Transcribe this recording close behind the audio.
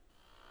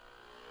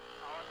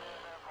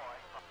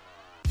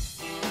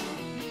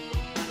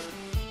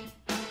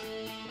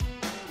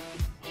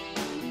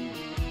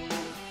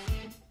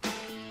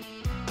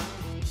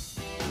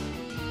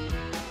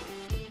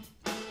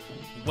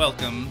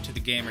Welcome to the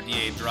Gamer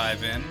DA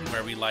Drive-In,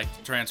 where we like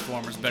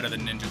Transformers better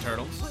than Ninja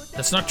Turtles.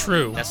 That's not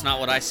true. That's not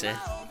what I said.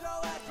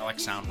 I like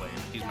Soundwave.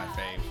 He's my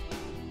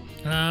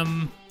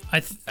fave.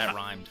 That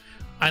rhymed.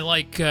 I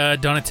like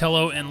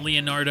Donatello and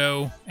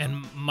Leonardo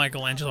and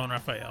Michelangelo and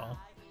Raphael.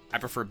 I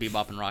prefer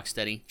Bebop and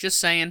Rocksteady. Just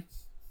saying.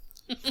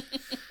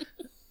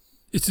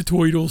 It's the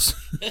Toidles.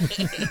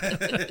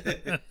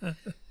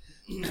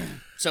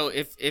 So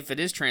if it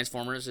is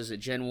Transformers, is it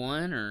Gen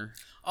 1 or...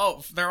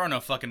 Oh, there are no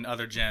fucking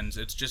other gens.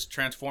 It's just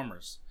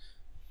Transformers.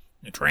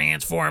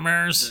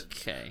 Transformers.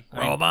 Okay.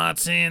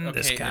 Robots in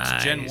disguise.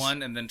 It's Gen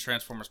 1 and then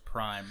Transformers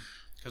Prime,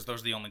 because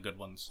those are the only good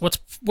ones.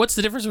 What's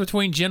the difference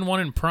between Gen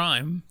 1 and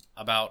Prime?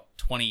 About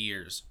 20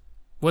 years.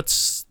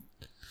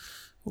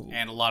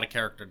 And a lot of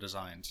character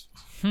designs.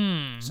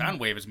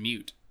 Soundwave is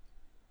mute.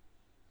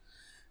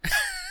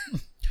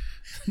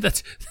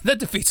 That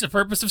defeats the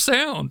purpose of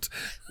sound.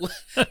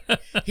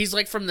 He's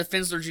like from the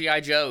Finsler G.I.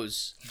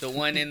 Joes. The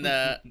one in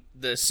the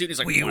suit is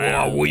like... Ooh,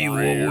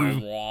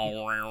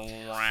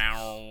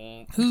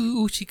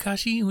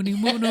 Shikashi,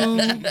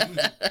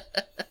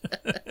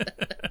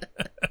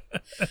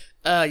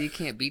 you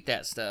can't beat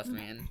that stuff,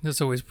 man.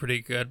 That's always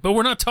pretty good. But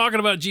we're not talking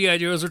about G.I.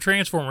 Joes or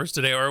Transformers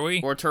today, are we?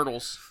 Or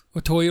Turtles.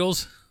 Or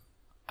Toidles?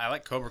 I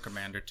like Cobra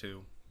Commander,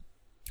 too.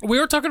 We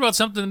were talking about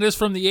something that is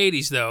from the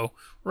 80s, though.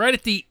 Right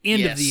at the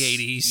end of the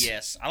 80s.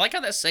 Yes. I like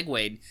how that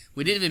segued.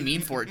 We didn't even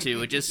mean for it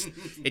to. It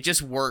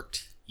just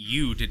worked.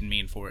 You didn't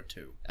mean for it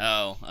to.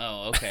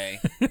 Oh, okay.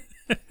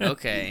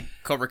 Okay.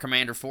 Cobra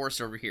Commander Force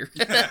over here.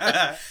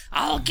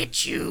 I'll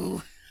get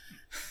you.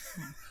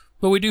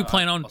 But we do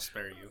plan on... I'll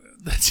spare you.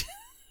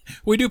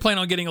 We do plan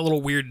on getting a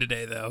little weird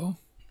today, though.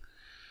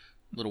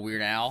 Little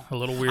Weird Al. A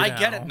little weird I Al.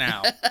 get it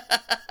now.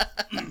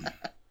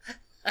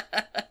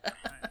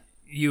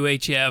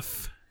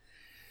 UHF.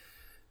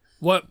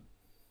 What?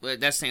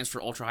 That stands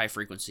for Ultra High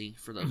Frequency,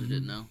 for those who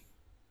didn't know.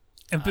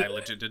 I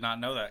legit did not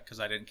know that, because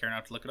I didn't care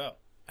enough to look it up.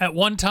 At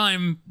one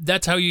time,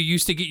 that's how you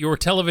used to get your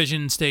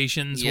television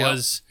stations.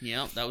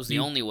 Yep, that was the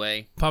only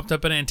way. Popped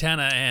up an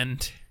antenna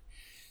and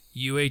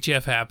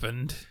UHF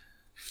happened.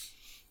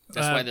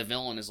 That's why the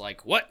villain is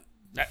like, what?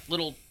 That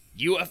little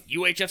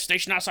UHF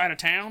station outside of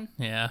town?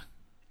 Yeah.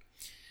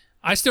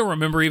 I still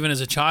remember even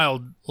as a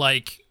child,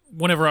 like,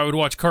 whenever I would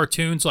watch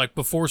cartoons, like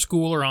before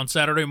school or on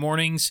Saturday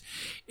mornings,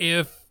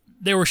 if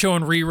they were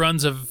showing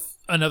reruns of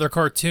another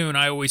cartoon,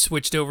 I always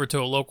switched over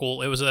to a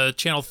local. It was a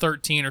Channel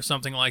 13 or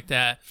something like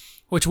that,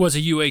 which was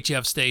a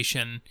UHF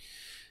station,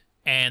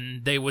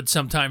 and they would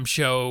sometimes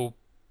show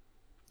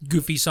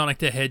Goofy Sonic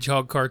the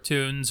Hedgehog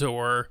cartoons,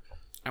 or...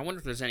 I wonder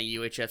if there's any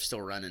UHF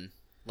still running.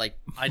 Like,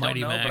 I don't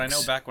Mighty know, Max. but I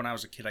know back when I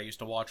was a kid, I used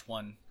to watch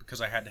one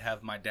because I had to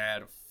have my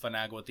dad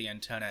finagle with the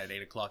antenna at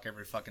 8 o'clock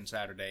every fucking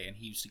Saturday, and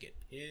he used to get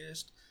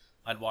pissed.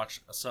 I'd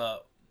watch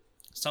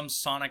some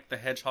Sonic the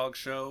Hedgehog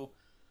show,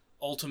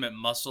 Ultimate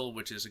Muscle,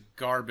 which is a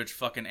garbage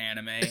fucking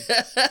anime.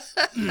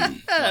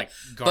 Like,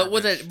 garbage. but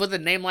with a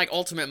name like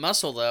Ultimate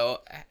Muscle,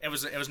 though, It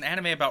was an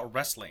anime about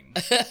wrestling.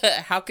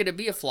 how could it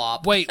be a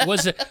flop? Wait,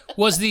 was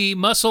the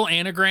muscle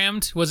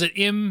anagrammed? Was it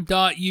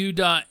M.U.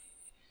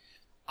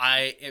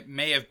 It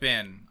may have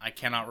been. I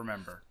cannot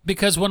remember.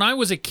 Because when I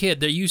was a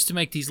kid, they used to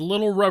make these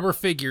little rubber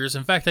figures.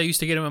 In fact, I used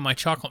to get them in my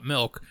chocolate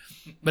milk.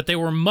 But they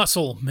were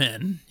muscle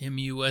men.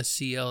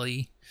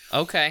 M-U-S-C-L-E.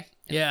 Okay.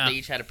 Yeah. They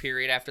each had a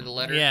period after the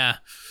letter? Yeah.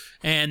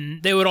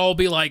 And they would all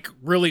be like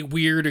really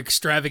weird,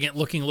 extravagant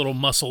looking little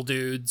muscle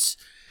dudes.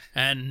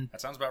 And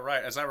That sounds about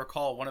right. As I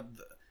recall, one of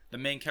the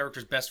main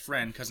character's best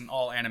friend, because in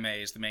all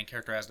animes, the main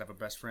character has to have a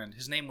best friend.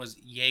 His name was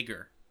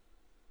Jaeger.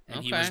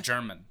 And he was Okay.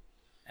 German.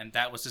 And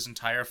that was his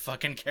entire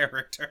fucking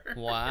character.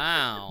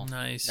 Wow.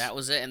 nice. That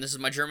was it. And this is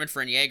my German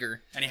friend,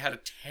 Jaeger. And he had a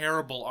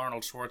terrible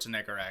Arnold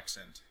Schwarzenegger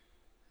accent.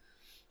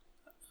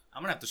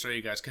 I'm gonna have to show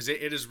you guys, because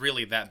it is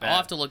really that bad. I'll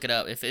have to look it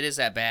up if it is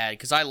that bad,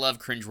 because I love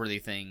cringeworthy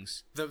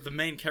things. The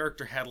main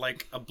character had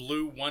like a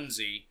blue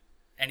onesie,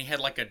 and he had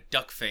like a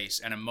duck face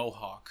and a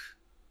mohawk.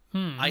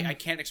 I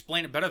can't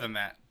explain it better than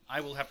that.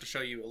 I will have to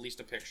show you at least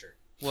a picture.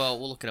 Well,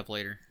 we'll look it up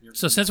later.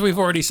 So since we've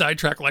already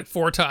sidetracked like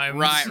 4 times.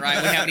 Right. We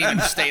haven't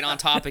even stayed on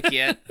topic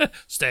yet.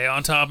 Stay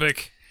on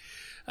topic.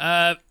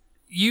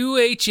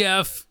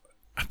 UHF,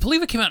 I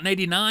believe it came out in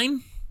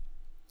 89.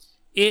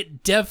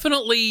 It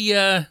definitely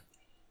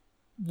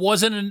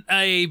wasn't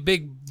a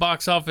big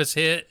box office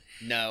hit.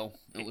 No,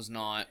 it was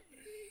not.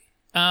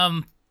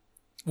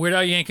 Weird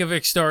Al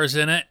Yankovic stars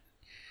in it.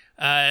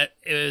 It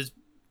was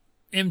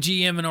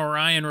MGM and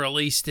Orion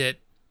released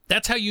it.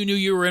 That's how you knew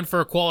you were in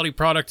for a quality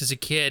product as a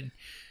kid,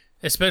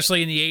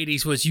 especially in the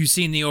 80s, was you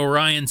seen the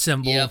Orion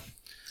symbol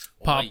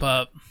pop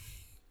up.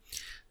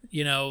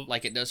 You know,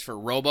 Like it does for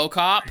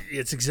RoboCop.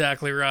 it's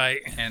exactly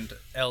right. And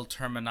El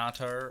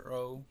Terminator.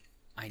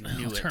 I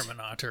knew it.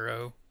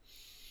 Terminator.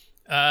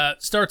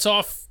 Starts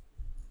off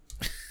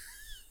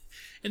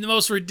in the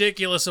most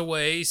ridiculous of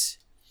ways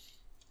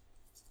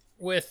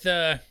with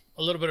a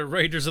little bit of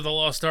Raiders of the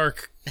Lost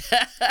Ark.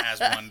 As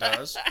one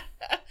does.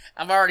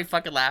 I'm already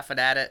fucking laughing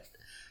at it.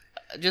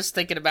 Just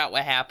thinking about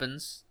what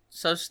happens.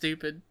 So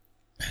stupid.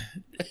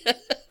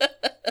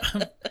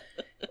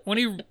 When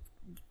he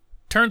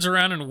turns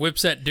around and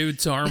whips that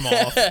dude's arm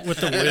off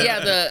with the whip. Yeah,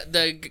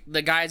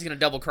 the guy's gonna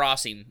double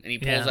cross him, and he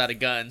pulls out a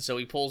gun. So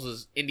he pulls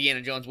his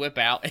Indiana Jones whip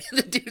out, and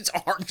the dude's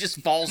arm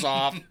just falls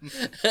off.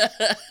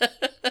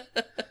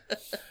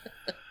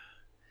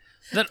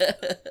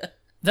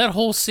 That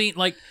whole scene,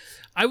 like,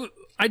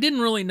 I didn't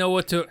really know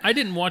what to. I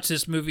didn't watch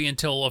this movie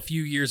until a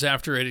few years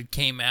after it had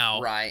came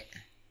out. Right.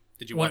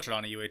 Did you watch it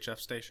on a UHF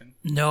station?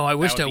 No, I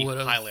wished I would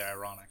have. Highly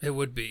ironic. It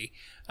would be.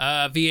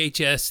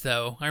 VHS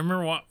though. I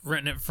remember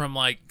renting it from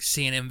like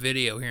CNN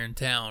Video here in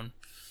town.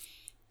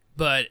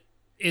 But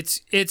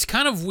it's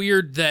kind of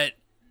weird that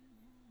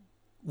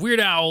Weird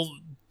Al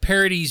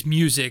parodies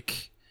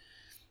music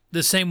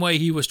the same way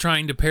he was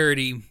trying to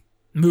parody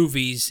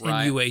movies in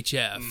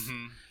UHF.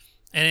 Mm-hmm.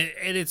 And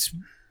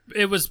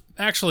it was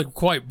actually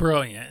quite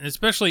brilliant, and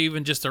especially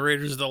even just the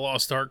Raiders of the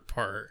Lost Ark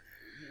part.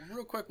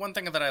 Real quick, one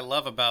thing that I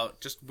love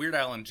about just Weird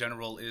Al in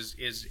general is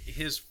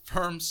his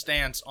firm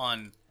stance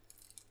on,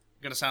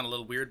 gonna sound a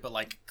little weird, but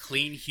like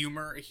clean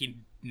humor. He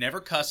never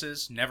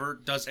cusses, never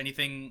does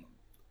anything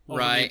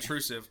overly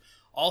intrusive.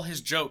 All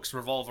his jokes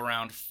revolve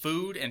around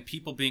food and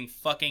people being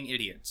fucking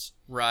idiots.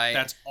 Right.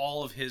 That's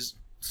all of his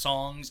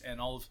songs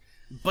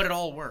but it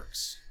all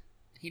works.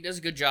 He does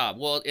a good job.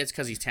 Well, it's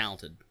because he's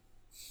talented.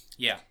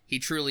 Yeah. He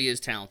truly is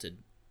talented.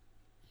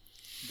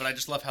 But I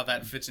just love how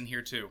that fits in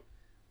here too.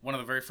 One of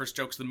the very first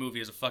jokes of the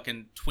movie is a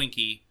fucking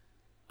Twinkie.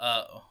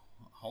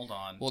 Hold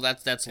on. Well,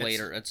 that's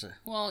later.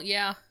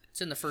 Yeah.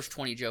 It's in the first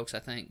 20 jokes, I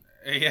think.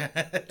 Yeah.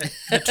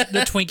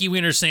 the Twinkie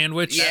wiener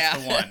sandwich. Yeah.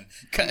 That's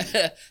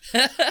the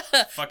one.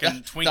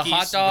 Fucking Twinkies the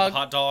hot dog, with the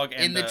hot dog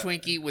and in the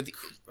Twinkie with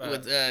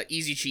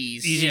easy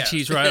cheese. Easy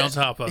cheese right on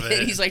top of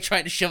it. He's like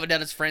trying to shove it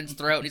down his friend's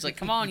throat. And he's like,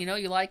 come on,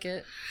 you like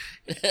it.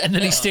 And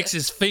then he sticks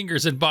his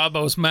fingers in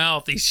Bobo's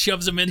mouth. He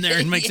shoves them in there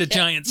and makes a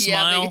giant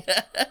smile.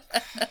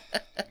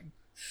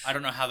 I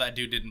don't know how that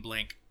dude didn't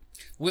blink.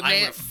 I would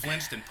have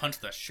flinched and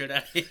punched the shit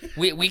out of him.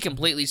 We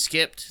completely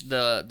skipped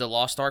the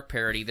Lost Ark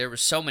parody. There were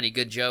so many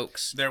good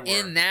jokes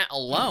in that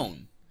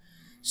alone.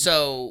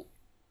 So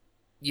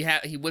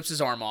he whips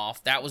his arm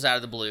off. That was out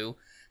of the blue.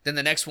 Then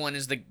the next one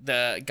is the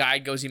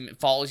guy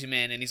follows him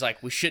in, and he's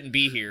like, we shouldn't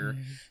be here.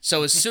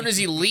 So as soon as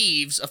he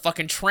leaves, a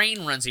fucking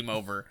train runs him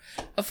over.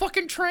 A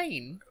fucking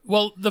train.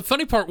 Well, the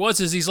funny part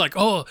is he's like,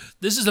 oh,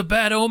 this is a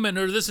bad omen,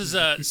 or this is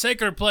a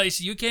sacred place.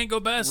 You can't go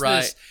past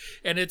this.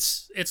 And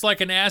it's like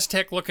an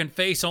Aztec-looking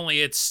face, only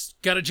it's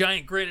got a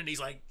giant grin, and he's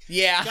like,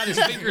 got his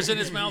fingers in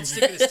his mouth,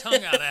 sticking his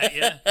tongue out at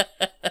you.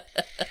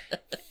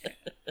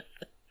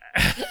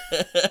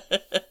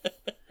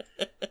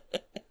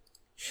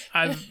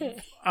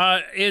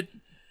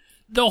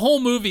 The whole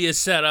movie is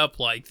set up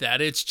like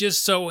that. It's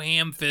just so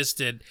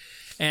ham-fisted,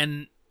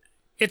 and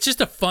it's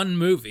just a fun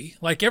movie.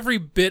 Like, every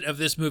bit of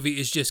this movie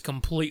is just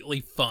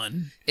completely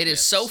fun. It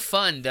is so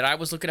fun that I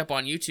was looking up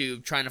on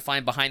YouTube trying to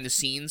find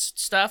behind-the-scenes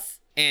stuff,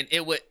 and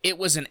it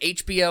was an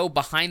HBO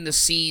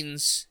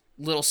behind-the-scenes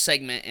little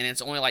segment, and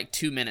it's only like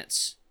 2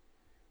 minutes.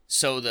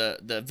 So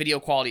the video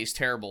quality is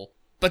terrible.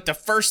 But the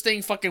first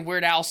thing fucking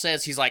Weird Al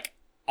says, he's like,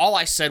 all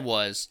I said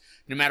was,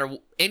 no matter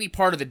any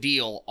part of the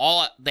deal,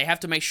 they have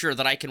to make sure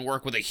that I can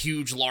work with a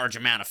huge, large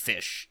amount of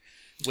fish.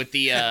 With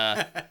the,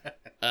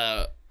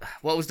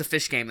 what was the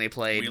fish game they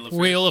played?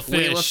 Wheel of Fish.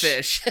 Wheel of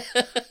Fish.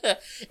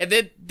 And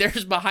then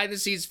there's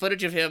behind-the-scenes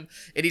footage of him,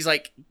 and he's,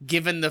 like,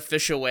 giving the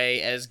fish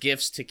away as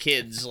gifts to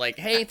kids. Like,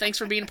 hey, thanks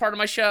for being a part of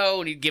my show.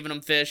 And he's giving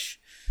them fish.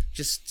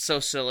 Just so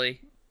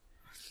silly.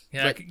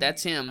 Yeah, but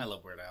that's him. I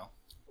love Weird Al.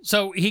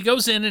 So he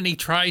goes in and he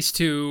tries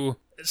to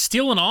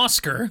steal an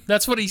Oscar.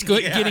 That's what he's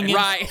getting in.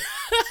 Right.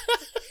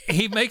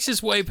 He makes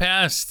his way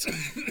past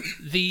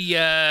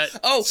the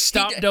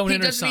stop, don't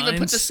enter signs. He doesn't even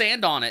put the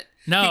sand on it.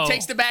 No. He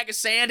takes the bag of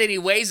sand and he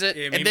weighs it.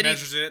 Yeah, and then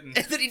measures it. And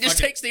then he just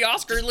takes the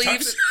Oscar and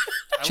leaves.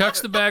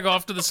 Chucks the bag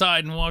off to the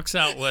side and walks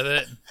out with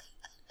it.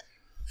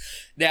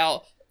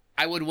 Now,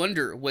 I would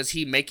wonder, was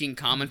he making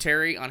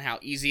commentary on how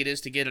easy it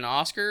is to get an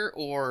Oscar,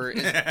 or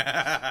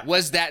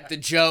was that the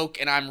joke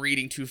and I'm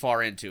reading too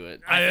far into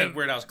it? I think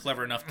Weird Al's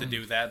clever enough to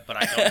do that, but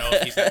I don't know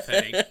if he's that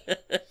fitting.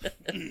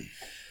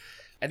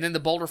 And then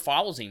the boulder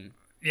follows him.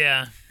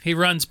 Yeah, he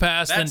runs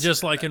past, and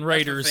just like in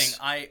Raiders. That's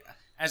the thing.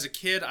 As a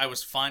kid, I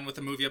was fine with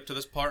the movie up to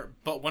this part,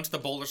 but once the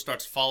boulder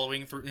starts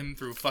following him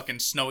through fucking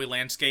snowy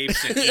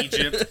landscapes in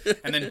Egypt,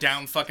 and then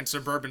down fucking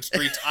suburban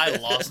streets, I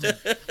lost it.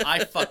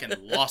 I fucking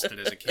lost it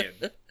as a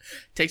kid.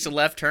 Takes a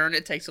left turn.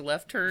 It takes a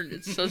left turn.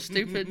 It's so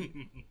stupid.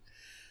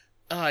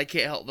 Oh, I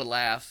can't help but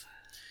laugh.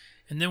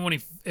 And then when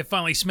it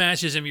finally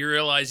smashes him, you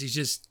realize he's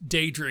just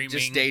daydreaming.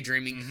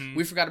 Mm-hmm.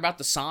 We forgot about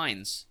the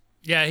signs.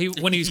 Yeah,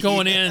 when he's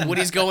going in. When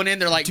he's going in,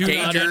 they're like,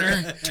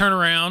 danger, turn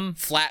around,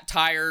 flat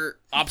tire,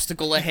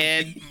 obstacle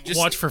ahead. Just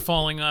watch for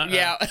falling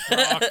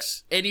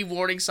rocks. Any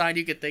warning sign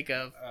you could think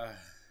of.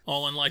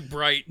 All in like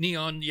bright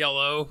neon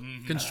yellow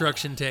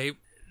construction tape.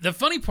 The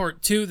funny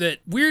part, too, that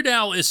Weird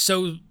Al is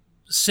so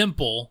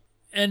simple,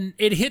 and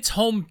it hits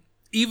home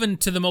even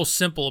to the most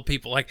simple of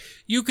people. Like,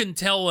 you can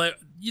tell that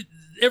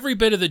every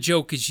bit of the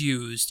joke is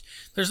used.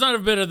 There's not a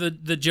bit of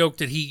the joke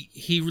that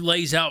he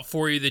lays out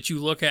for you that you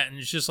look at and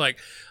it's just like,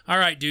 all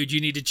right, dude, you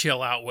need to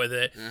chill out with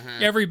it.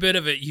 Every bit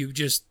of it, you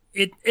just,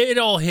 it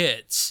all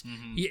hits.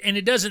 And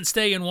it doesn't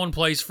stay in one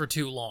place for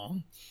too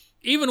long.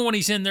 Even when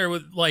he's in there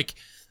with, like,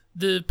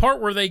 the part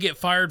where they get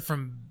fired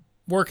from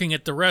working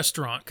at the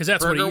restaurant, because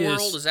that's Burger what he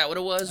World, is that what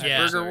it was?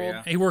 Yeah. Burger World?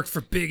 Yeah. He worked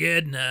for Big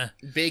Edna.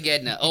 Big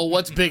Edna. Oh,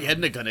 what's Big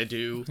Edna gonna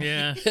do?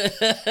 Yeah.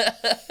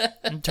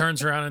 And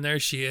turns around and there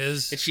she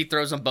is. And she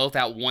throws them both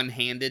out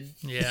one-handed,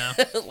 Yeah.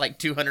 like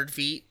 200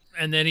 feet.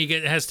 And then he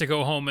has to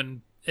go home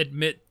and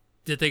admit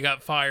that they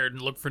got fired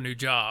and look for new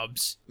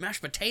jobs.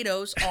 Mashed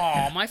potatoes.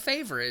 Oh, my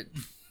favorite.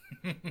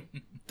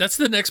 That's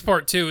the next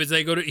part too. Is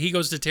he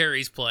goes to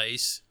Terry's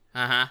place.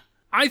 Uh-huh.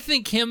 I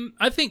think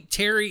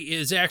Terry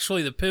is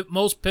actually the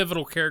most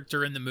pivotal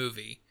character in the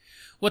movie.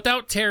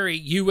 Without Terry,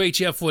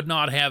 UHF would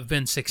not have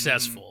been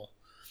successful.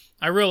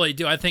 I really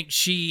do. I think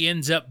she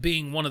ends up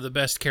being one of the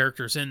best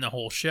characters in the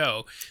whole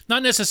show.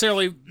 Not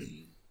necessarily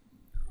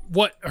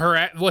what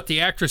the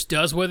actress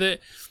does with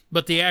it,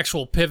 but the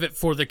actual pivot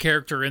for the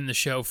character in the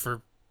show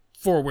for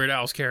Weird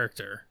Al's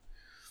character.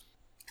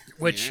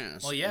 Which,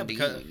 Yes, Well, yeah, indeed.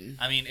 because,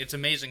 I mean, it's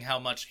amazing how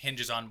much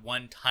hinges on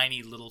one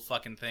tiny little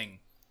fucking thing.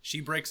 She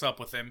breaks up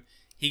with him.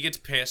 He gets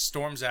pissed,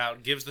 storms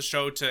out, gives the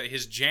show to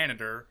his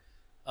janitor,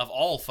 of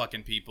all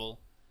fucking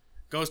people,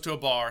 goes to a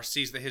bar,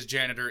 sees that his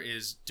janitor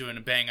is doing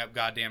a bang-up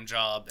goddamn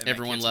job. And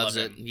Everyone kids loves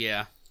love it. him.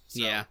 Yeah.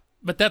 So- Yeah.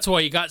 but that's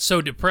why he got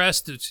so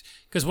depressed.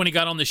 Because when he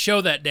got on the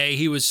show that day,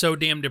 he was so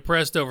damn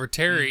depressed over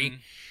Terry.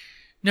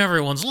 And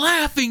everyone's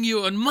laughing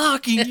you and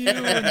mocking you.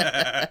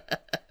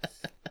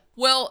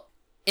 Well,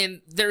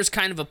 and there's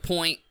kind of a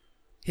point,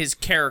 his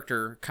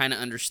character kind of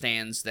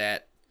understands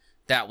that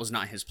was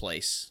not his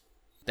place.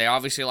 They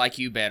obviously like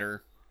you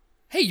better.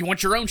 Hey, you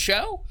want your own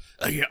show?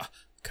 Yeah.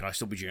 Can I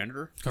still be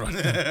janitor?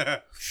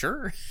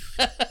 Sure.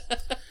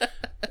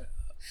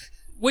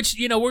 Which,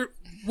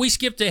 we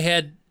skipped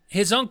ahead.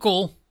 His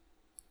uncle,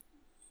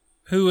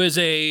 who is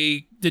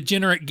a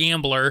degenerate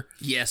gambler,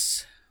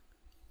 Yes.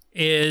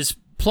 is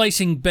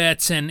placing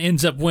bets and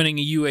ends up winning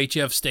a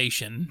UHF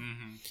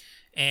station.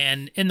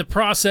 And in the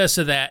process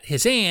of that,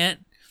 his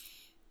aunt,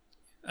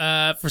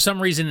 for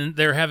some reason,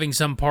 they're having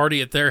some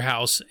party at their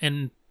house.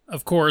 And,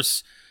 of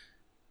course,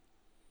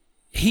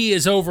 he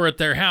is over at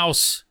their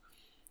house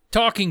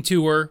talking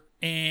to her,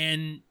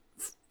 and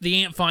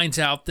the aunt finds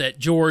out that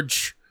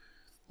George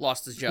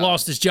Lost his job.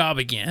 lost his job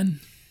again.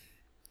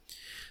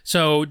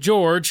 So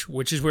George,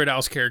 which is Weird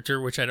Al's character,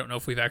 which I don't know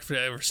if we've actually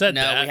ever said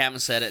No, that. we haven't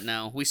said it.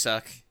 No, we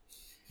suck.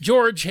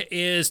 George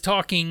is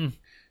talking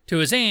to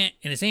his aunt,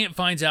 and his aunt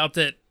finds out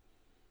that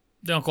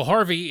Uncle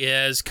Harvey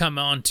has come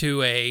on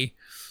to a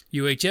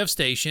UHF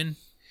station,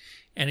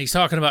 and he's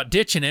talking about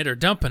ditching it or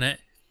dumping it.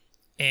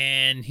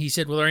 And he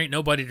said, well, there ain't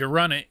nobody to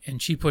run it.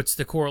 And she puts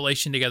the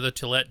correlation together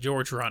to let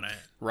George run it.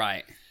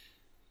 Right.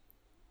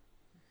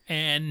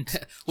 And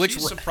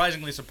She's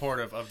surprisingly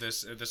supportive of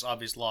this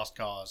obvious lost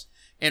cause.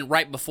 And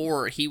right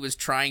before, he was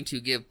trying to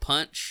give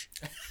punch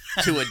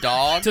to a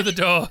dog to the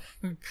dog,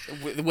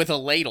 with a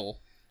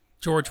ladle.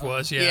 George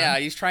was, yeah. Yeah,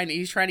 he's trying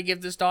to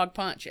give this dog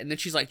punch, and then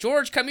she's like,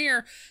 "George, come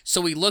here."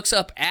 So he looks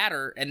up at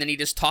her, and then he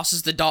just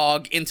tosses the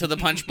dog into the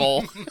punch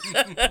bowl.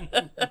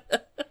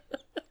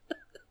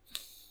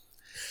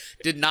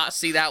 Did not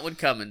see that one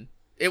coming.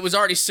 It was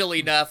already silly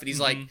enough, and he's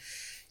like,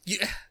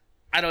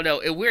 I don't know.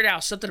 It Weird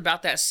Al, something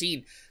about that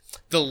scene,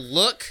 the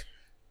look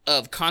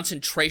of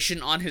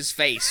concentration on his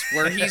face,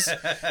 where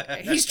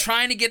he's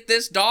trying to get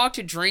this dog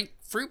to drink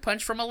fruit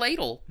punch from a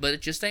ladle, but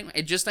it just ain't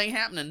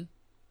happening.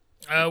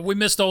 We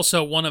missed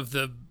also one of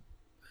the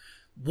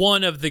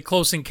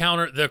close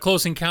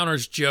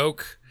encounters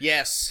joke.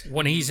 Yes.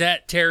 When he's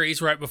at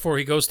Terry's right before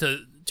he goes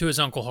to his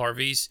Uncle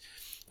Harvey's.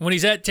 When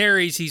he's at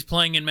Terry's, he's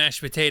playing in mashed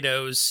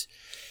potatoes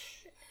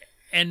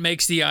and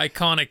makes the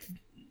iconic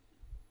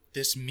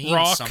This means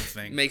rock.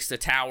 something. Makes the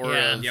tower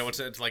Yeah. of Yeah,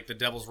 what's it? It's like the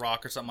Devil's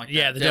Rock or something like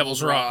that. the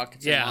Devil's Rock.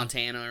 It's in Yeah.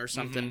 Montana or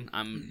something.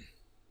 I'm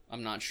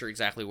not sure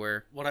exactly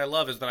where. What I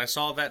love is that I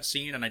saw that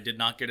scene and I did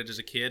not get it as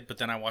a kid, but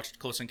then I watched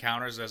Close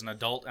Encounters as an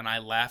adult and I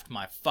laughed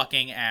my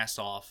fucking ass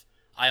off.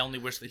 I only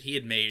wish that he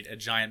had made a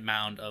giant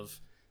mound of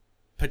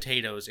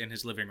potatoes in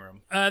his living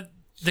room.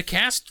 The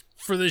cast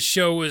for this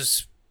show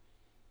was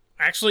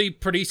actually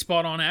pretty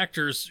spot on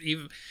actors.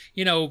 Even,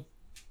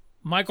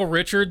 Michael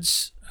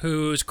Richards,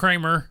 who's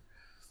Kramer,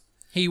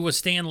 he was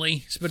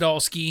Stanley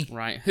Spadolsky.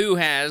 Right. Who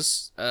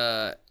has,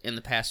 in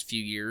the past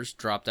few years,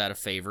 dropped out of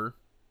favor.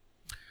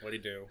 What'd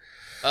he do?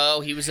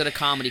 Oh, he was at a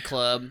comedy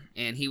club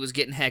and he was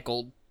getting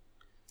heckled,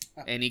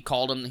 and he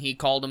called him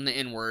the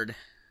N-word.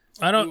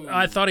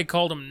 I thought he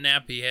called him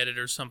nappy headed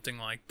or something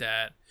like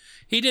that.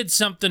 He did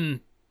something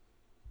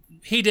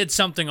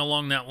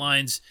along that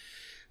lines.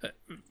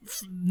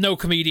 No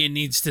comedian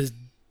needs to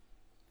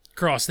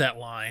cross that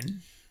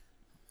line.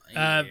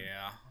 Yeah.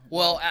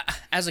 Well,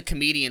 as a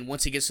comedian,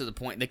 once he gets to the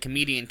point, the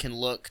comedian can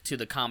look to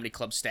the comedy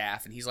club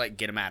staff and he's like,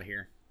 "Get him out of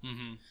here."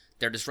 Mm-hmm.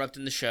 They're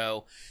disrupting the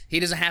show. He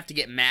doesn't have to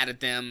get mad at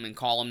them and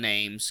call them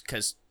names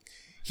because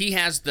he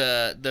has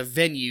the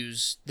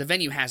venues. The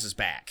venue has his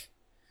back.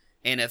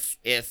 And if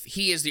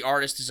he as the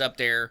artist is up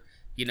there,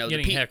 you know,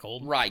 Getting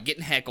heckled. right,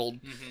 getting heckled,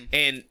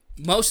 and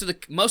most of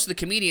the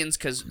comedians,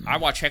 because I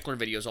watch heckler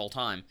videos all the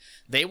time,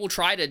 they will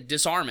try to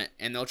disarm it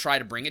and they'll try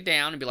to bring it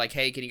down and be like,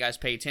 hey, can you guys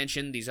pay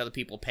attention? These other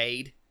people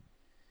paid,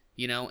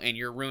 you know, and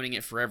you're ruining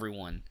it for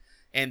everyone.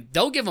 And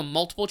they'll give them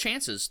multiple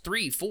chances,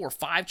 3, 4,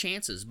 5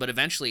 chances, but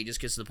eventually it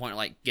just gets to the point of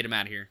like, get them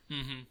out of here.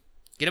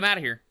 Get them out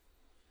of here.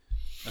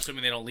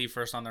 Assuming they don't leave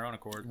first on their own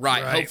accord.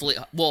 Right. Hopefully.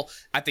 Well,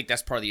 I think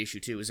that's part of the issue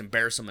too, is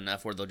embarrass them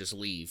enough where they'll just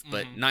leave.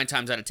 But 9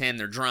 times out of 10,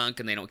 they're drunk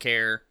and they don't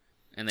care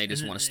and they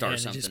just want to start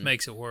something. It just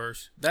makes it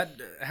worse.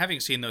 That having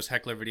seen those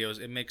heckler videos,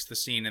 it makes the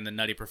scene in The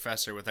Nutty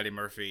Professor with Eddie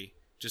Murphy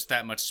just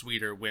that much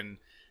sweeter when,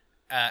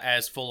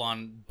 as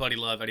full-on Buddy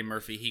Love Eddie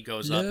Murphy, he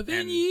goes up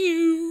and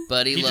you.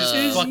 Buddy he Love.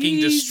 just fucking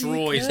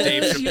destroys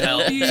Dave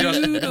Chappelle.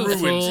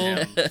 Just ruins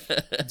him.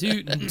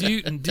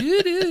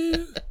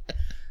 Doo-doo-doo-doo.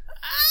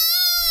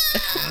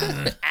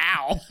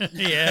 Ow.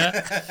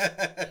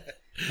 Yeah.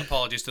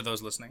 Apologies to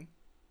those listening.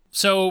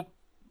 So,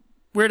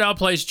 Weird Al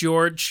plays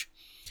George.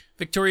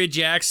 Victoria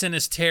Jackson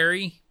is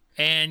Terry.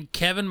 And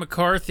Kevin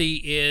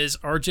McCarthy is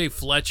R.J.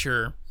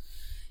 Fletcher.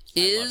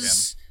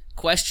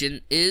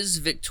 Question, is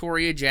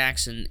Victoria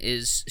Jackson,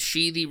 is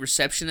she the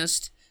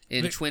receptionist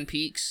in Twin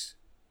Peaks?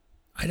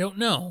 I don't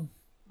know.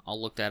 I'll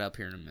look that up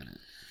here in a minute.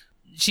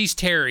 She's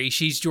Terry.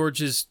 She's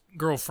George's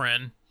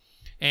girlfriend.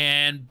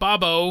 And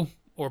Bob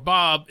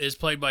is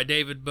played by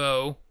David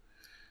Bowe.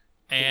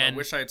 And I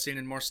wish I had seen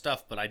in more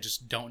stuff, but I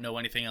just don't know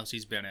anything else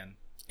he's been in.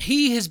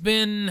 He's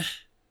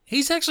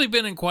actually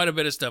been in quite a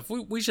bit of stuff.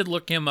 We should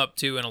look him up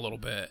too in a little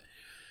bit.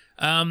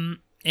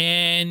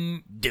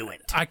 And Do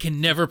it. I can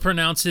never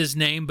pronounce his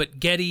name, but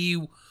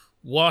Getty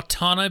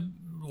Watanabe.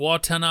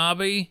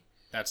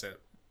 That's it.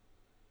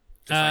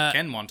 Just like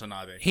Ken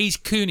Watanabe. He's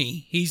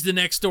Cooney. He's the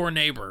next door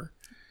neighbor.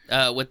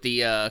 With the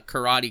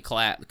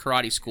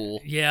karate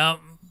school. Yeah.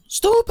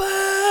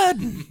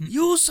 Stupid!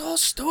 You so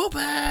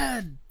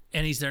stupid!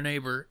 And he's their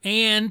neighbor.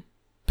 And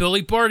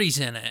Billy Barty's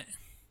in it.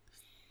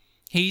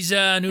 He's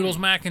Noodles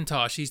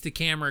McIntosh. He's the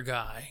camera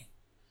guy.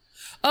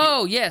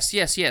 Oh, yes.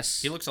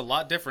 He looks a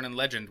lot different in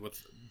Legend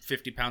with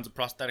 50 pounds of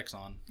prosthetics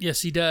on.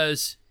 Yes, he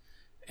does.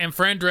 And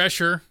Fran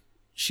Drescher.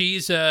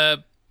 She's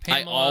Pamela.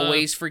 I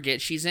always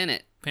forget she's in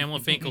it. Pamela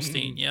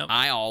Finkelstein, yep.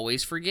 I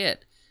always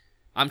forget.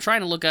 I'm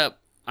trying to look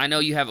up. I know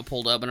you have it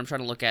pulled up, and I'm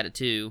trying to look at it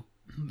too.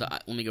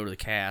 Let me go to the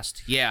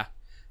cast. Yeah.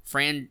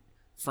 Fran.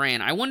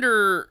 I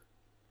wonder.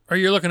 Or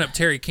you're looking up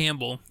Terry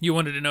Campbell. You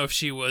wanted to know if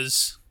she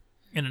was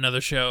in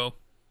another show.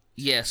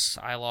 Yes,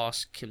 I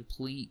lost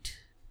complete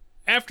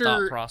thought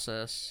After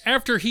process.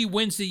 After he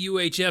wins the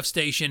UHF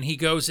station, he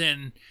goes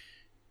in.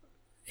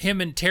 Him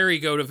and Terry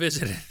go to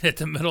visit at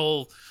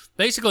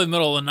basically the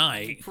middle of the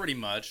night. Pretty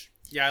much.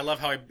 Yeah, I love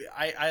how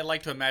I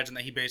like to imagine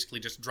that he basically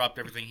just dropped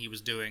everything he was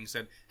doing,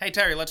 said, "Hey,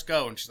 Terry, let's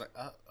go." And she's like,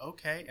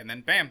 okay. And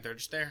then, bam, they're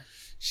just there.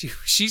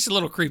 She's a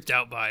little creeped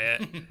out by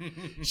it.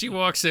 She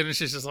walks in and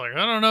she's just like,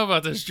 "I don't know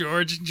about this,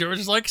 George." And George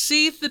is like,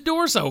 "See, the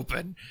door's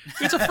open.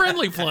 It's a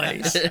friendly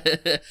place."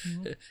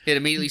 And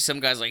immediately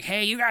some guy's like,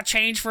 "Hey, you got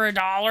change for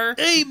 $1?"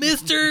 "Hey,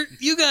 mister,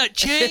 you got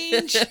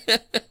change?"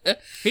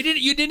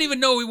 You didn't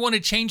even know he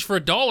wanted change for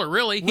 $1,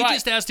 really. He Right.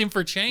 just asked him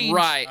for change.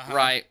 Right,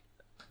 right.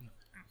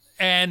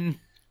 And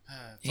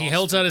he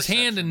holds out his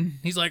hand and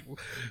he's like,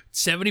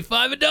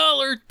 $75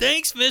 $1.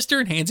 Thanks,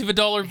 mister. And hands him a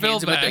dollar bill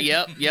Hands him a- back.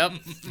 Yep.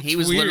 He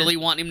was weird. literally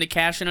wanting him to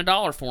cash in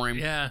 $1 for him.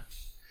 Yeah.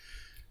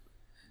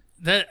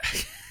 That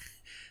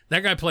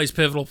guy plays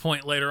pivotal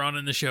point later on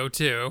in the show,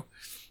 too.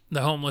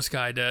 The homeless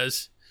guy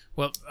does.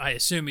 Well, I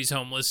assume he's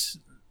homeless.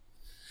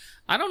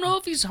 I don't know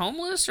if he's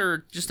homeless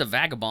or just a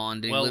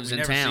vagabond and he lives we in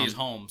never town. see his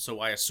home,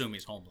 so I assume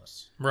he's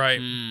homeless. Right.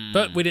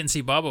 But we didn't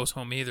see Bobo's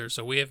home either,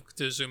 so we have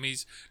to assume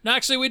he's... No,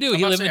 actually, we do.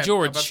 He lived with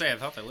George. I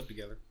thought they lived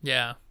together.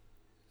 Yeah.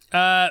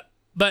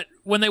 But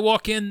when they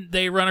walk in,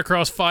 they run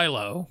across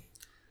Philo.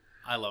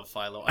 I love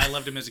Philo. I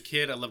loved him as a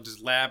kid. I loved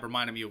his lab.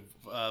 Reminded me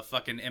of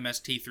fucking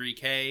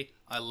MST3K.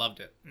 I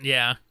loved it.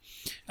 Yeah.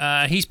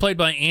 He's played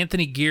by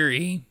Anthony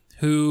Geary,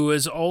 who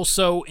is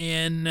also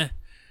in...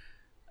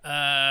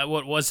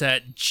 what was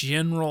that?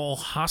 General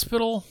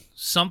Hospital?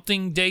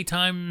 Something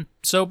daytime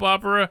soap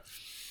opera?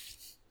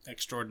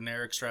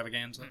 Extraordinaire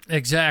extravaganza.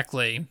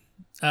 Exactly.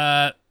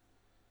 But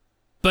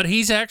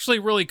he's actually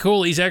really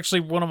cool. He's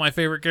actually one of my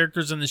favorite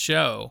characters in the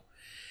show.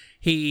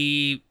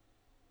 He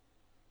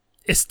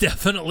is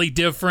definitely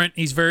different.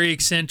 He's very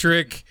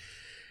eccentric.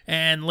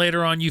 And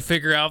later on you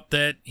figure out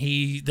that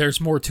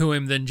there's more to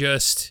him than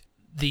just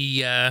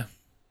the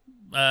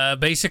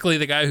basically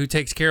the guy who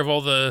takes care of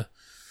all the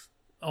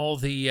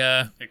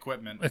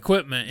Equipment.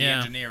 equipment, The yeah.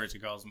 engineer, as he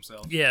calls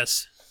himself.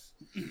 Yes.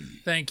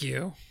 Thank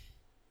you.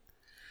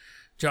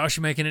 Josh,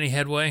 you making any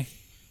headway?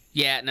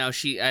 Yeah, no,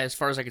 she, as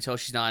far as I can tell,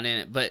 she's not in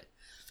it. But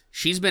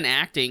she's been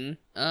acting,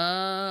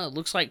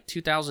 looks like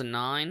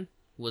 2009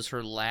 was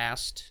her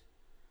last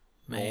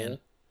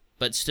role.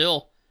 But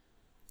still.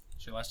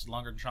 She lasted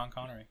longer than Sean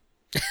Connery.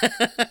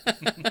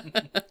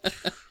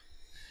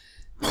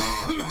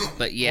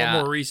 But yeah,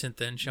 Or more recent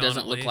than Sean.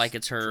 doesn't at look least. like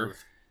it's her.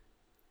 Truth.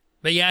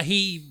 But yeah,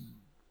 he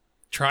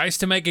tries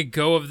to make a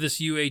go of this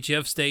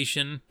UHF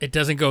station. It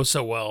doesn't go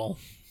so well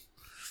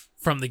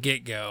from the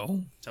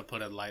get-go. To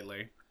put it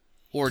lightly.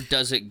 Or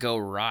does it go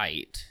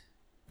right?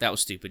 That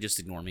was stupid. Just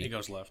ignore It me.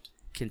 goes left.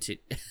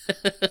 Continue.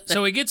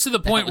 So he gets to the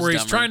point was where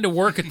he's dumber. trying to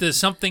work at this,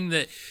 something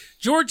that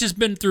George has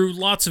been through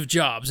lots of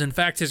jobs. In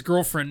fact, his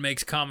girlfriend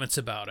makes comments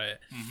about it.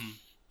 Mm-hmm.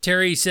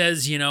 Terry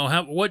says, you know,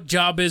 what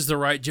job is the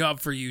right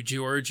job for you,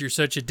 George? You're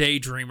such a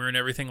daydreamer and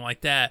everything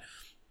like that.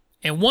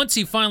 And once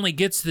he finally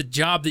gets the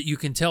job that you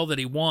can tell that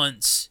he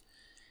wants,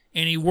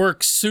 and he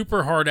works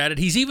super hard at it,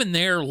 he's even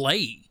there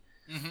late.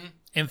 Mm-hmm.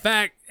 In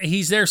fact,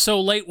 he's there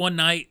so late one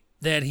night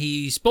that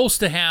he's supposed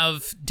to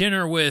have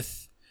dinner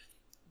with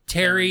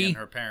Terry. And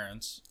her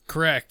parents.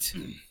 Correct.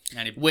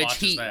 And he which botches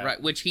he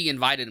that. which he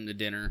invited him to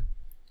dinner.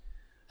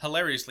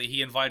 Hilariously,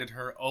 he invited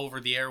her over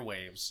the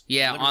airwaves.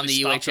 Yeah, Literally on the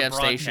stopped UHF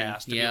station.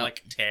 broadcast to Yeah. be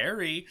like,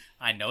 Terry,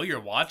 I know you're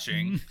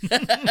watching.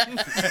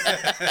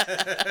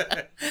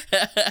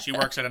 She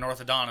works at an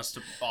orthodontist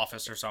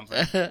office or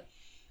something.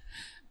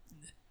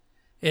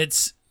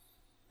 It's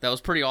That was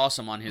pretty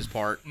awesome on his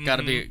part.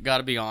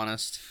 Gotta be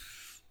honest.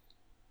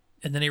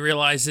 And then he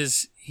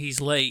realizes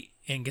he's late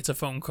and gets a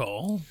phone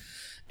call.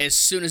 As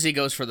soon as he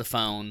goes for the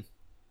phone,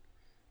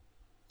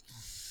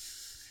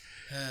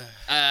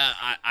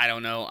 I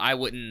don't know. I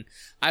wouldn't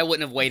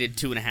have waited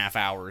 2.5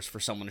 hours for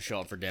someone to show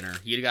up for dinner.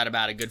 You'd got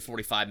about a good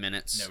 45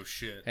 minutes. No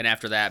shit. And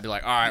after that, be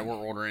like, all right, we're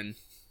ordering.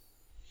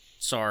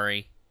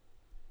 Sorry.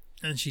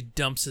 And she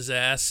dumps his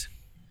ass.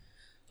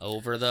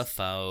 Over the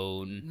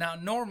phone. Now,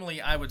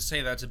 normally I would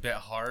say that's a bit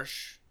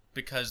harsh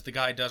because the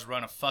guy does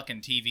run a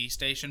fucking TV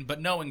station,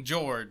 but knowing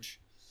George,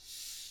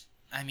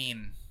 I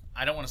mean,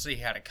 I don't want to say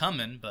he had it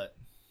coming, but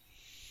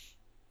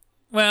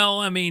Well,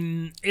 I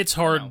mean, it's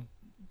hard. No.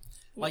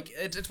 Like,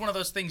 it's one of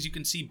those things you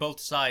can see both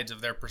sides of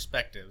their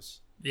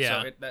perspectives.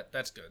 Yeah. So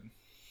that's good.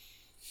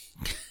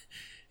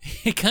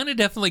 It kind of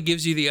definitely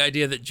gives you the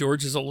idea that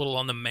George is a little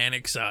on the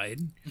manic side.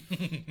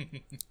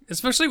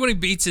 Especially when he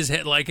beats his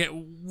head. Like,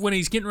 when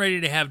he's getting ready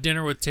to have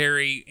dinner with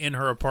Terry in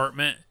her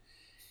apartment.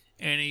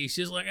 And he's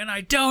just like, and I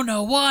don't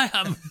know why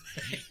I'm...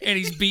 and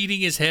he's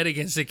beating his head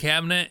against the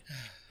cabinet.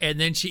 And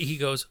then he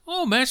goes,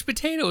 oh, mashed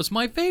potato is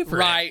my favorite.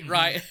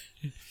 Right.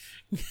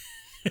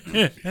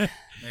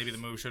 Maybe the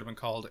movie should have been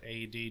called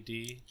ADD.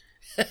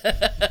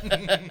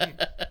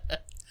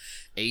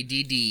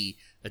 ADD,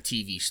 a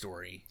TV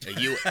story. A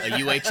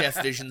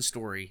UHF Vision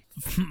story.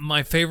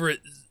 My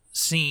favorite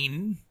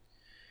scene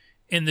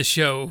in the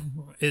show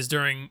is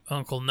during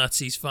Uncle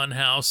Nutsy's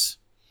Funhouse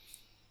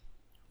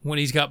when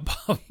he's got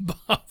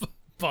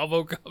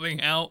Bobo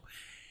coming out,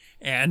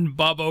 and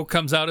Bobo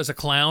comes out as a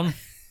clown.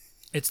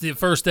 It's the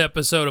first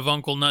episode of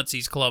Uncle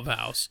Nutsy's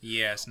Clubhouse.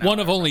 Yes. now One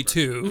I of only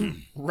remember.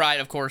 2. Right,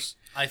 of course.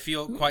 I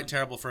feel quite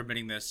terrible for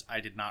admitting this. I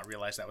did not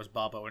realize that was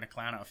Bobo in a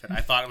clown outfit.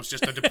 I thought it was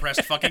just a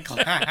depressed fucking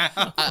clown.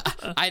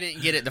 I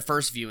didn't get it the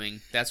first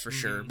viewing, that's for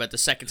sure. But the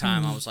second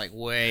time, I was like,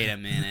 wait a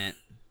minute.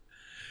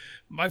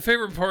 My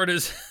favorite part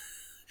is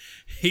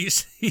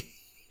he's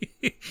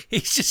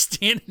just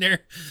standing there.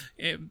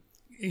 And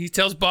he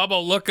tells Bobo,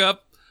 look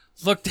up,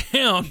 look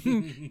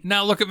down.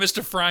 Now look at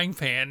Mr. Frying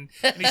Pan.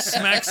 And he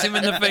smacks him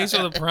in the face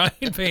with a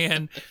frying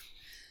pan.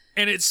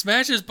 And it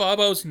smashes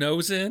Bobo's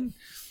nose in.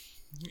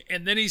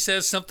 And then he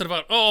says something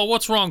about, oh,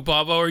 what's wrong,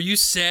 Bobo? Are you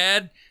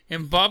sad?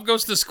 And Bob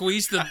goes to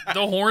squeeze the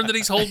horn that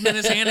he's holding in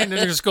his hand, and then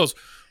he just goes,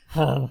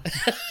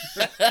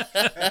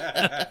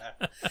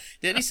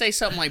 Didn't he say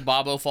something like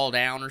Bobo fall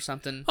down or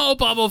something? oh,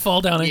 Bobo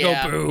fall down and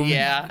Yeah, go boom.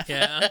 yeah.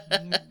 Yeah.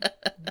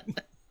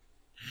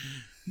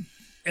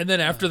 And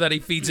then after that, he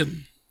feeds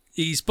him.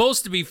 He's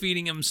supposed to be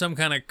feeding him some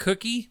kind of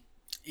cookie.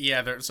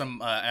 Yeah, there's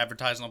some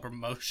advertising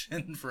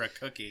promotion for a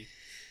cookie.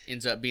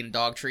 Ends up being a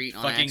dog treat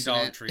on Fucking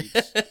accident. dog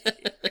treats.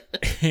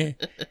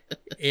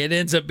 It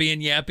ends up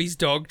being Yappy's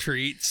dog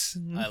treats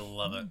I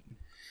love it.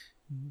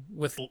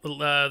 with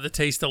the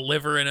taste of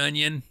liver and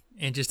onion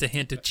and just a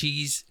hint of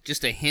cheese.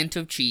 Just a hint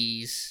of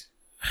cheese.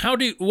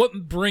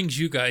 What brings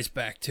you guys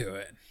back to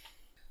it?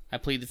 I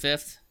plead the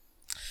fifth.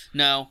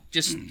 No,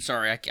 just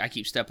sorry. I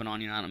keep stepping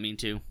on you. I don't mean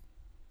to.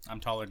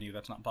 I'm taller than you.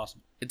 That's not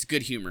possible. It's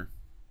good humor.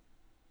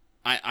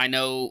 I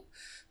know,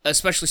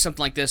 especially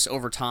something like this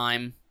over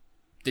time,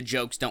 the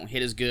jokes don't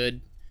hit as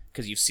good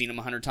because you've seen them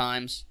 100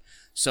 times.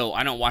 So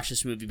I don't watch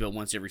this movie but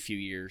once every few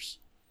years.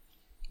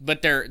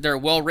 But they're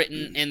well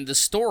written, and the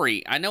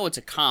story, I know it's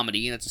a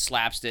comedy and it's a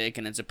slapstick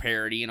and it's a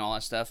parody and all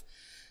that stuff,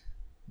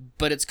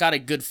 but it's got a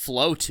good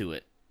flow to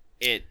it.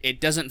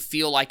 It doesn't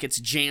feel like it's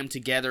jammed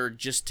together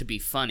just to be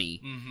funny.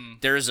 Mm-hmm.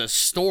 There's a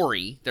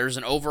story, there's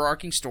an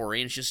overarching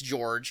story, and it's just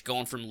George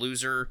going from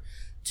loser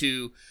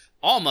to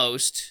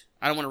almost,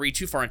 I don't want to read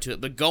too far into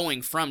it, but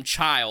going from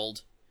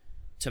child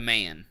to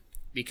man.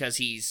 Because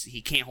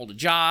he can't hold a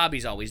job,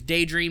 he's always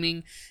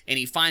daydreaming, and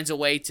he finds a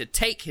way to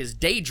take his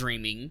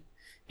daydreaming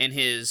and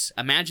his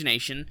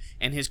imagination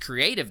and his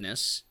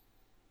creativeness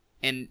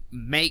and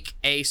make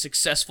a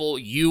successful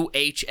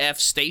UHF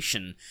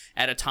station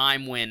at a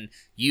time when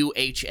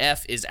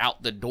UHF is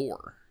out the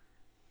door.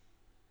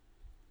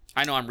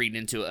 I know I'm reading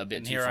into it a bit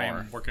And too here far. I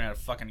am working at a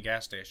fucking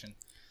gas station.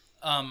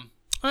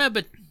 Yeah,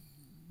 but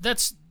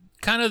that's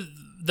kind of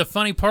the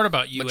funny part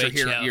about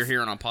UHF. But you're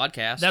hearing on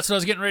podcast. That's what I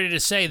was getting ready to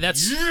say.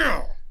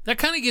 That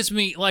kind of gets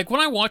me, like,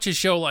 when I watch a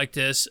show like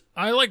this,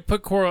 I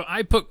put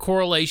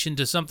correlation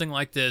to something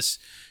like this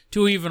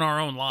to even our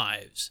own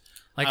lives.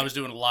 Like, I was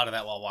doing a lot of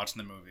that while watching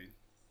the movie.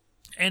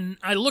 and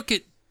I look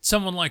at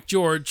someone like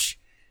George,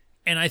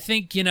 and I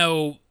think, you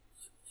know,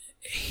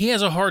 he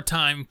has a hard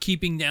time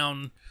keeping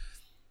down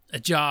a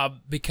job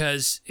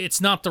because it's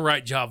not the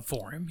right job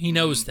for him. He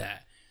knows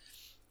that.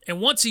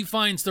 And once he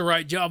finds the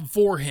right job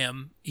for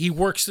him, he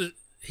works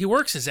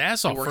his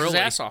ass off. he works his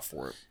ass off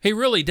for it. He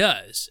really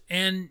does.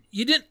 And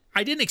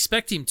I didn't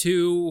expect him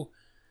to,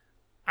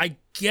 I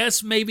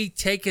guess, maybe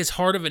take as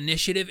hard of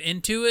initiative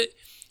into it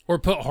or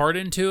put heart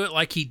into it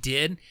like he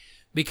did,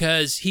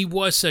 because he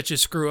was such a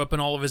screw up in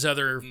all of his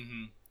other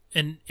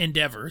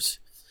endeavors.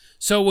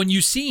 So when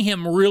you see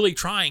him really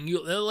trying,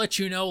 it'll let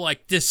you know,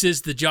 like, this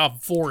is the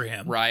job for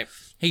him. Right.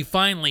 He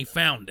finally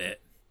found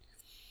it.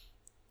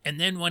 And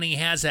then when he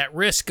has that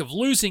risk of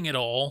losing it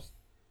all,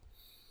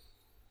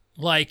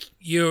 like,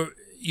 you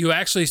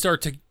actually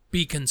start to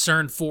be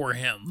concerned for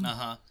him.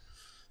 Uh-huh.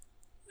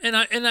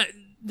 And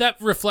that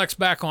reflects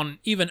back on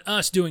even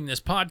us doing this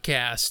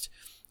podcast.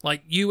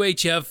 Like,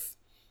 UHF,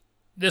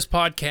 this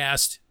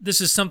podcast,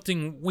 this is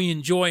something we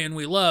enjoy and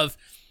we love.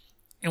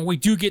 And we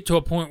do get to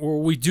a point where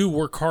we do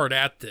work hard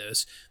at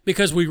this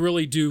because we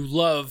really do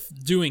love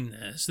doing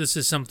this. This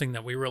is something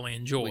that we really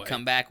enjoy. We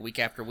come back week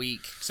after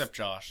week. Except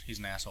Josh. He's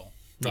an asshole.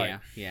 Right.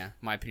 Yeah.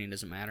 My opinion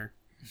doesn't matter.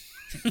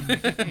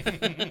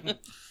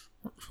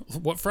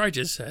 What Fry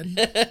just said.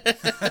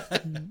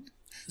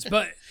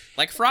 But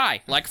Like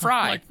Fry. like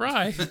Fry.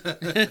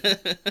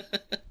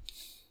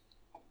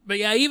 But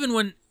yeah,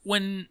 even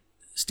when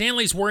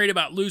Stanley's worried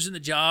about losing the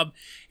job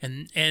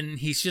and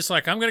he's just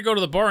like, I'm going to go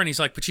to the bar, and he's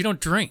like, but you don't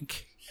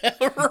drink.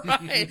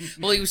 Right.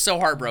 Well, he was so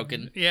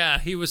heartbroken. Yeah,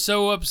 he was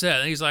so upset.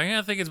 And he's like,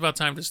 I think it's about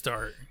time to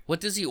start. What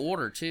does he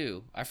order,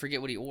 too? I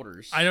forget what he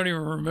orders. I don't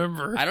even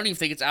remember. I don't even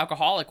think it's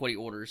alcoholic what he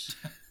orders.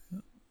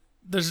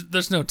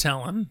 There's no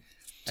telling.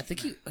 I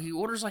think he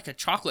orders like a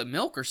chocolate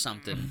milk or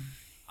something.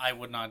 I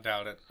would not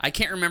doubt it. I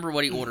can't remember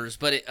what he orders,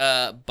 but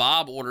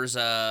Bob orders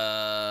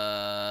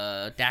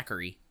a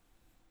daiquiri.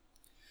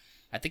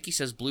 I think he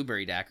says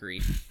blueberry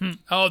daiquiri.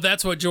 Oh,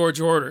 that's what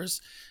George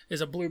orders, is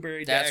a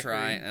blueberry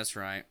daiquiri. That's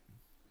right.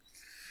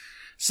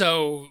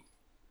 So,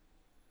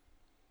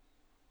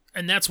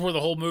 and that's where the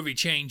whole movie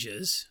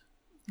changes.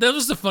 That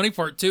was the funny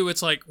part, too.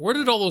 It's like, where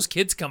did all those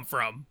kids come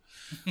from?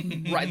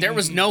 Right, there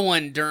was no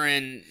one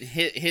during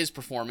his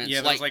performance.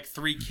 Yeah, there was like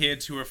 3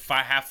 kids who were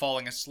half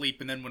falling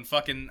asleep, and then when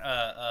fucking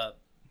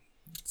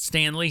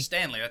Stanley,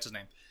 that's his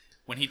name,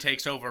 when he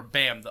takes over,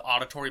 bam, the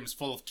auditorium's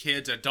full of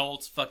kids,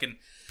 adults, fucking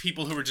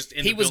people who were just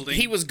in the building.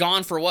 He was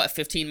gone for what,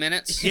 15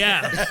 minutes?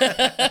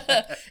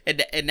 Yeah.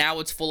 and now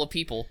it's full of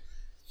people.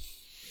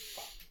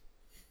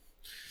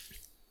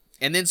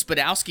 And then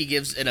Spadowski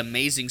gives an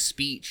amazing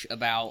speech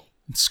about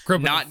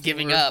not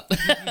giving up.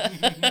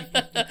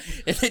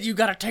 And then you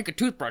gotta take a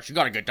toothbrush. You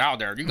gotta get down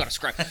there. You gotta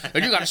scratch.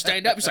 And you gotta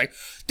stand up. He's like,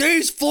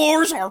 these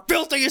floors are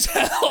filthy as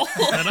hell.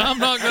 And I'm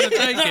not going to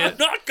take I'm it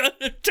not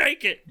gonna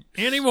take it.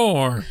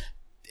 anymore.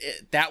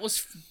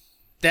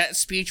 That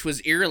speech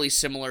was eerily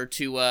similar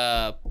to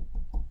the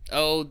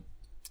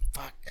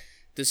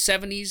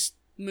 70s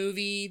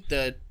movie,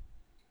 the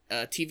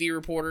TV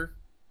reporter.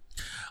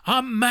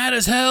 I'm mad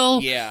as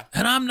hell. Yeah.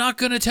 And I'm not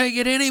going to take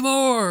it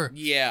anymore.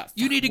 Yeah.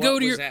 You need to What go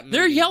to was your... that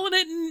They're movie? yelling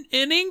it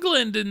in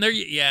England, and they're...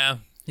 Yeah.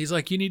 He's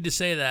like, you need to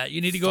say that.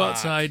 You need to go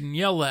outside and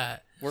yell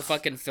that. We're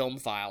fucking film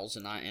files,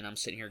 and I'm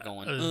sitting here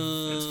going,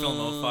 It's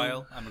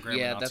Filmophile. I'm a grammar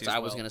yeah, Nazi I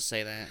as was well. gonna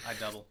say that. I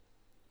double.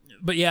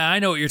 But yeah, I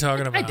know what you're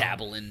talking about. I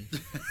dabble in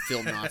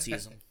film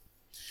Nazism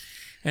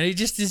And he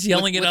just is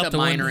yelling with it out a the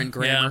minor window. in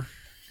grammar.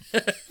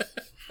 Yeah.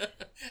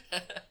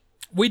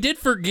 We did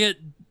forget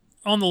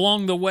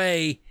along the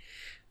way,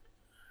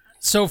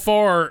 so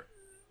far,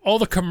 all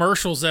the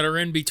commercials that are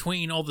in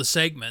between all the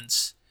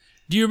segments.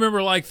 Do you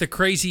remember, like, the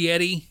Crazy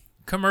Eddie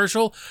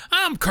commercial?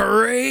 I'm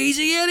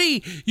Crazy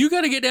Eddie. You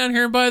got to get down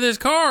here and buy this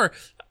car.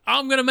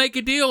 I'm going to make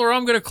a deal or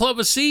I'm going to club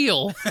a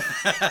seal.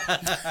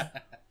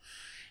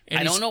 And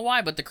I don't know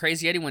why, but the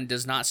Crazy Eddie one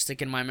does not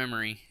stick in my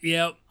memory.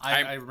 Yep.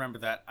 I remember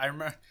that.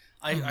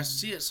 I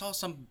saw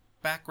some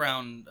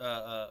background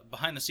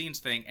behind the scenes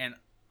thing, and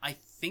I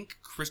think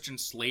Christian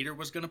Slater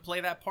was going to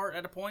play that part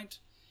at a point.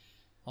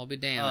 I'll be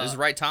damned. It was the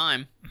right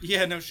time.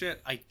 Yeah, no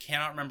shit. I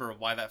cannot remember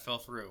why that fell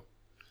through.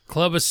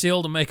 Club a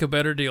seal to make a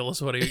better deal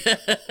is what he...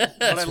 What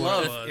I it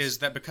love was. is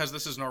that because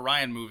this is an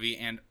Orion movie,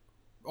 and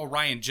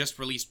Orion just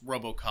released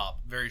RoboCop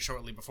very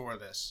shortly before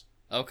this,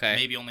 Okay.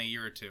 maybe only a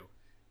year or two,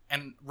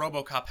 and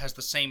RoboCop has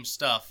the same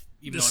stuff,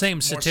 even the though same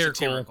it's more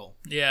satirical.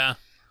 Yeah.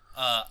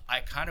 I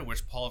kind of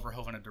wish Paul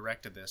Verhoeven had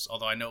directed this,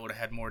 although I know it would have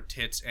had more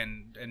tits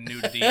and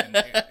nudity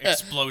and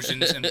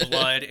explosions and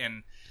blood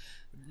and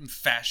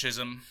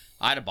Fascism.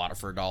 I'd have bought it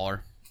for $1.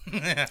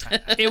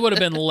 It would have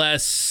been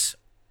less.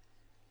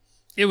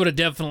 It would have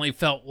definitely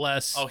felt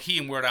less. Oh, he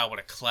and Weird Al would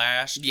have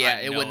clashed. Yeah,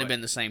 I it know wouldn't have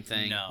been the same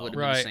thing. No. Wouldn't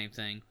have Right. been the same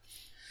thing.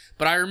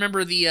 But I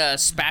remember the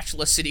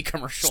Spatula City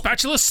commercial.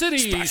 Spatula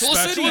City!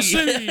 Spatula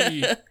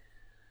City!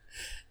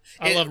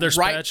 I love their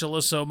right-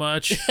 spatula so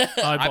much.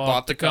 I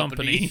bought the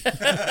company.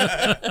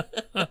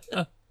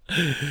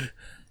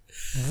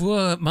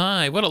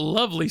 What a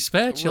lovely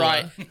spatula.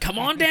 Right. Come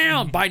on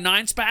down. Buy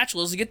 9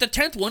 spatulas and get the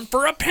 10th one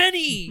for a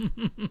penny.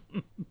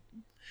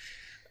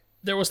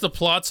 There was the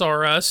Plots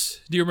R Us.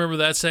 Do you remember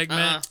that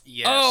segment?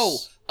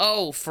 Yes.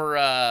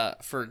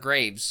 For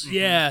Graves.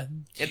 Yeah.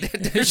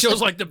 It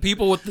shows like the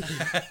people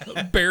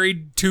with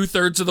buried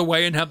 2/3 of the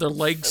way and have their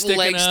legs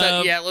sticking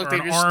up. Yeah, look, or they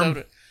an just arm. stowed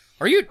it.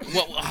 Are you?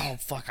 Well, oh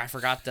fuck! I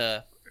forgot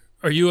the.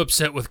 Are you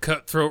upset with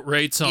cutthroat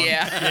rates on?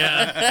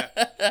 Yeah.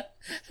 Yeah.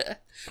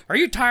 Are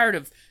you tired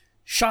of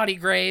shoddy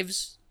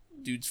graves?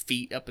 Dude's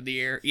feet up in the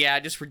air. Yeah,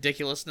 just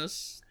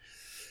ridiculousness.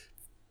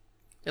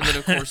 And then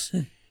of course,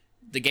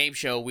 the game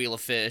show Wheel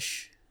of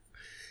Fish.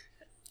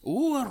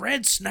 Ooh, a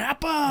red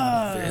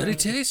snapper. Very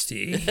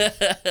tasty.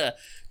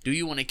 Do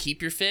you want to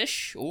keep your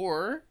fish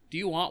or do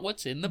you want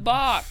what's in the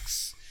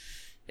box?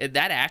 And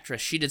that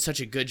actress, she did such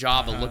a good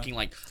job of looking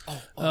like,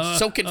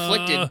 so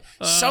conflicted,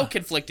 so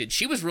conflicted.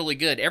 She was really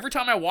good. Every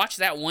time I watch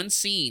that one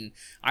scene,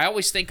 I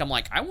always think, I'm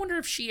like, I wonder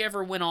if she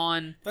ever went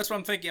on. That's what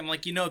I'm thinking. I'm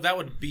like, that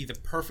would be the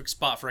perfect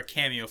spot for a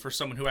cameo for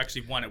someone who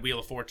actually won at Wheel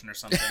of Fortune or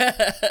something.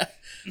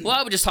 Well,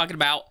 I was just talking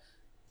about,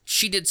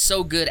 she did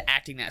so good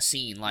acting that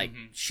scene. Like,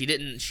 she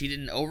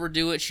didn't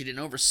overdo it. She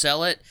didn't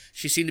oversell it.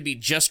 She seemed to be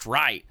just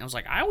right. I was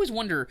like, I always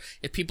wonder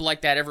if people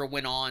like that ever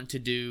went on to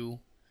do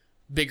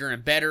bigger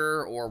and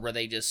better, or were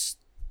they just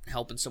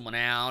helping someone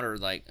out, or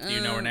like... Do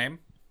you know her name?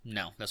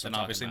 No, that's what Then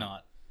I'm obviously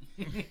talking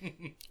about.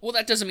 not. Well,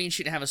 that doesn't mean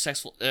she didn't have a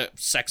Successful.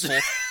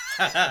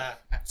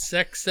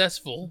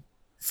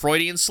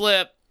 Freudian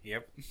slip,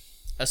 Yep.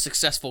 a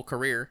successful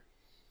career.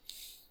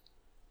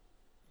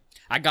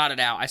 I got it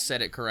out. I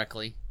said it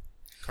correctly.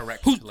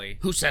 Correctly.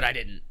 Who said I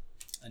didn't?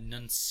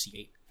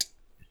 Enunciate.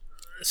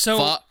 So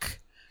Fuck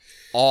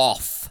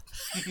off.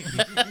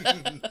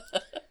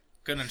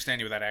 Couldn't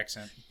understand you with that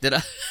accent. Did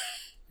I?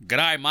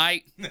 G'day,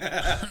 mate.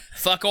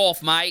 Fuck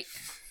off, mate.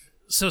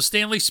 So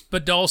Stanley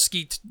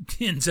Spadolsky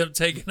ends up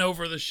taking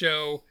over the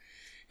show,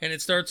 and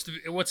it starts to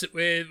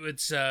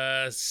it's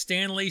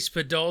Stanley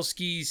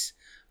Spadolsky's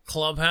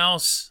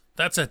Clubhouse.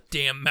 That's a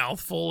damn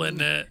mouthful,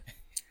 isn't it?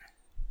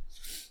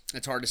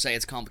 It's hard to say.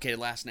 It's a complicated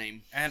last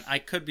name. And I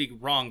could be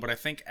wrong, but I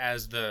think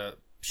as the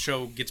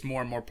show gets more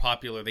and more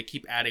popular, they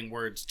keep adding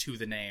words to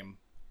the name.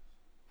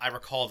 I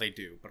recall they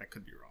do, but I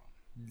could be wrong.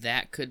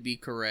 That could be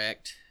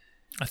correct.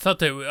 I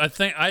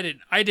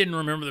didn't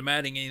remember them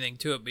adding anything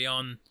to it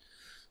beyond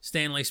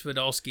Stanley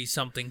Spadolsky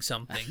something.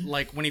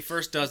 Like, when he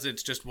first does it,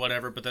 it's just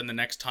whatever, but then the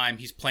next time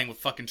he's playing with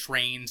fucking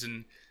trains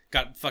and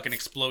got fucking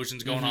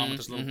explosions going on with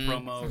his little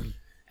promo.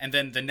 And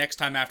then the next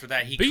time after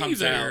that, he comes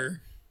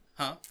there.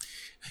 out. Huh?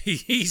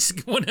 He's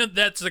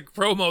that's the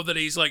promo that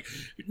he's like,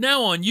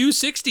 now on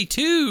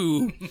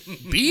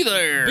U62. Be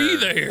there. Be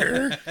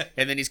there.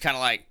 And then he's kind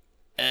of like,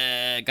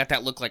 got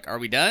that look like, are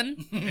we done?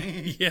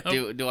 Yeah.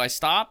 Do I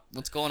stop?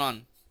 What's going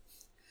on?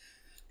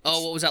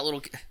 Oh, what was that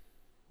little...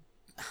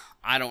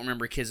 I don't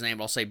remember a kid's name,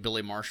 but I'll say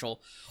Billy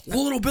Marshall.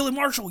 Well, little Billy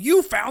Marshall,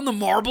 you found the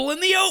marble in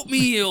the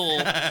oatmeal.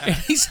 And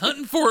he's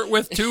hunting for it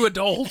with 2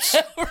 adults.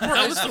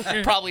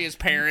 Probably his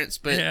parents,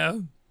 but Yeah.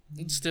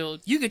 still,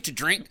 you get to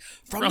drink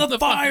from From the the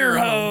fire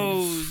fire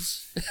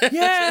hose.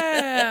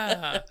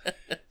 Yeah.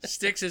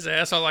 Sticks his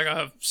ass on like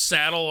a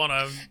saddle on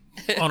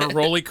a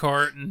rolly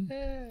cart and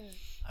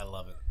I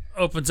love it.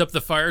 opens up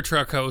the fire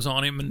truck hose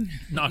on him and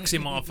knocks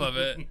him off of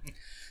it.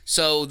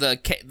 So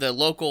the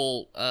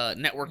local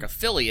network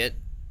affiliate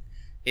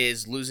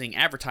is losing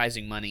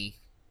advertising money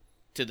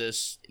to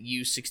this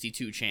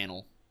U62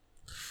 channel.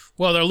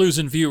 Well, they're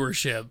losing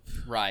viewership.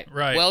 Right.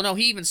 Right. Well, no,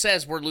 he even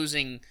says we're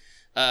losing.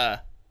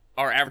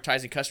 Our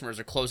advertising customers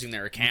are closing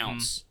their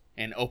accounts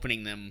and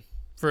opening them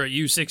For a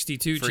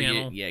U62 for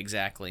channel. Yeah,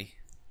 exactly.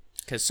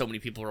 Because so many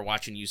people are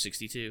watching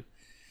U62.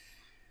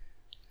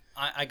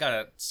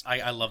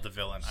 I love the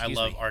villain. I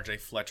love RJ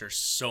Fletcher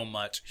so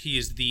much. He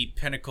is the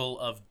pinnacle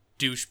of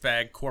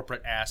douchebag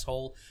corporate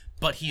asshole,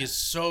 but he is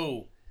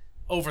so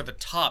over the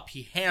top.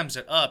 He hams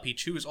it up. He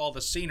chews all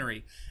the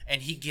scenery,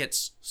 and he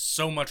gets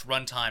so much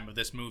runtime of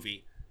this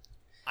movie.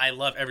 I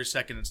love every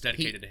second that's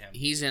dedicated to him.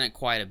 He's in it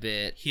quite a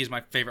bit. He is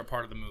my favorite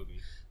part of the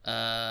movie.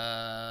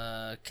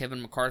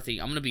 Kevin McCarthy.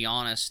 I'm gonna be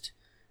honest.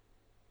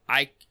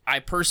 I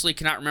personally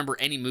cannot remember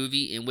any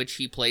movie in which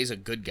he plays a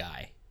good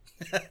guy.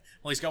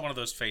 Well, he's got one of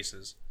those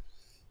faces.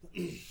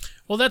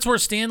 Well, that's where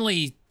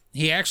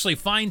he actually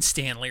finds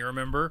Stanley,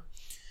 remember?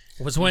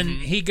 It was when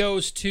he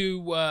goes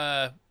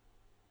to,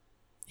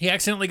 he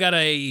accidentally got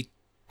a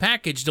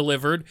package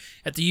delivered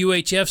at the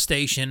UHF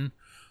station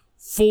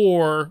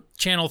for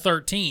Channel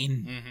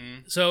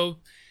 13. So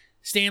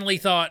Stanley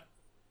thought,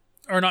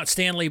 or not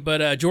Stanley,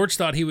 but George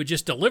thought he would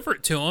just deliver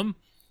it to him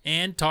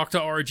and talk to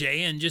RJ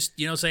and just,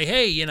 say,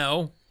 hey,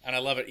 And I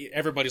love it.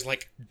 Everybody's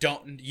like,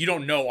 you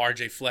don't know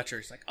R.J. Fletcher.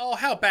 He's like, oh,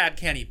 how bad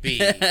can he be?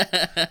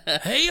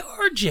 Hey,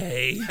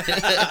 RJ.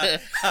 The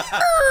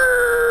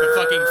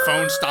fucking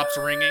phone stops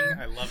ringing.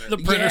 I love it. The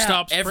printer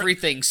stops.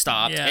 Everything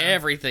stopped. Yeah.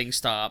 Everything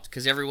stopped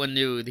because everyone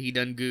knew that he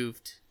done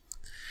goofed.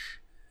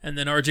 And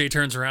then RJ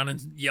turns around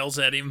and yells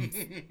at him.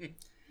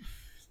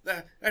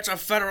 That's a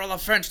federal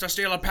offense to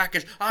steal a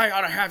package. I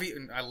ought to have you.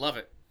 And I love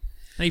it.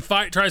 And he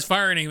tries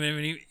firing him,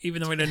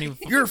 even though he doesn't even.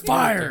 You're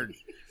fired.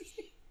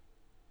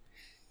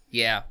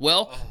 Yeah,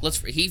 well,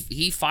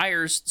 he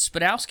fires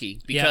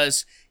Spadowski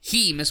because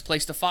he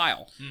misplaced a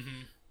file.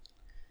 Mm-hmm.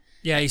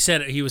 Yeah, he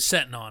said he was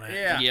sitting on it.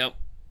 Yeah. Yep.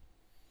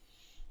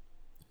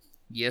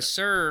 Yes,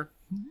 sir.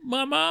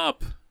 I'm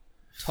up.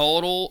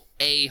 Total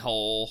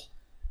a-hole.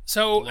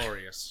 So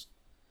Glorious.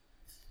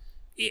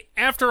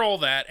 after all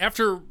that,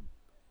 after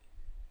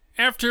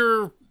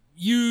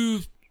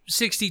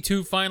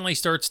U62 finally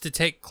starts to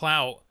take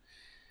clout,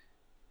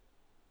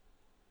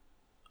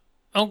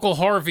 Uncle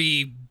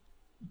Harvey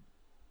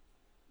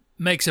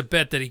makes a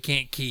bet that he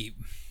can't keep.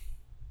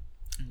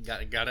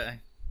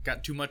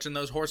 Got too much in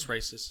those horse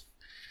races.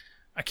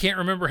 I can't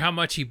remember how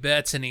much he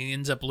bets, and he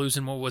ends up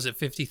losing, what was it,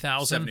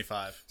 50,000?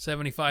 75.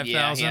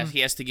 75,000? Yeah,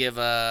 he has to give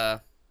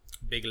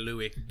Big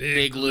Louie.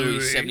 Big Louie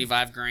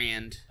 75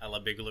 grand. I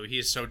love Big Louie. He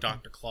is so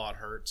Dr. Claude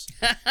Hurts.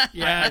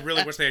 Yeah. I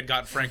really wish they had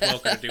gotten Frank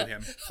Welker to do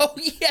him. Oh,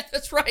 yeah,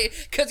 that's right.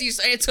 Because he's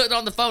saying it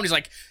on the phone. He's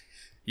like,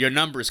 your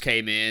numbers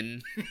came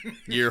in.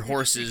 Your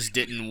horses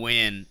didn't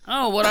win.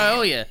 Oh, what I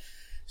owe you?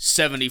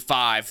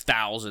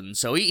 75,000.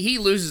 So he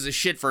loses his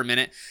shit for a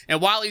minute, and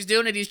while he's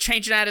doing it, he's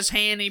changing out his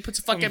hand and he puts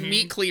a fucking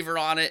meat cleaver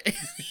on it.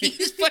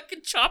 He's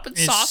fucking chopping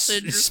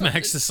sausage. He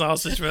smacks the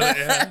sausage with it,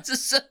 yeah.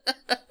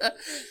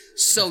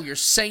 So you're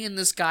saying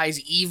this guy's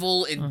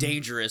evil and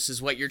dangerous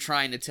is what you're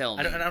trying to tell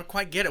me. I don't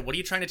quite get it. What are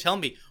you trying to tell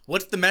me?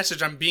 What's the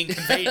message I'm being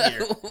conveyed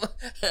here?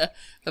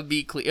 A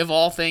meat cleaver. Of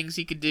all things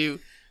he could do,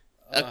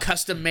 a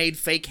custom-made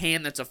fake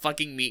hand that's a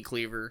fucking meat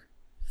cleaver.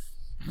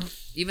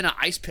 Even an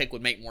ice pick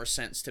would make more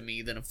sense to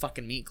me than a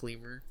fucking meat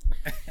cleaver.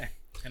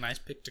 An ice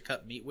pick to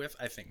cut meat with?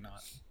 I think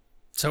not.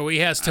 So he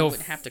has I till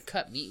wouldn't have to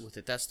cut meat with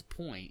it. That's the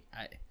point.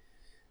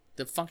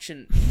 The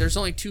function. There's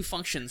only two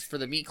functions for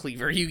the meat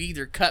cleaver. You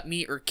either cut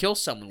meat or kill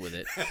someone with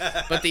it.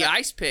 But the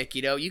ice pick,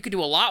 you could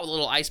do a lot with a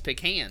little ice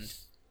pick hand,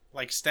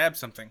 Like stab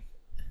something.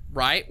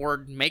 right?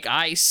 Or make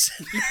ice,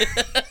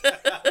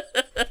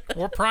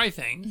 or pry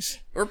things.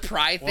 or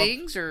pry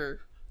things,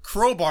 or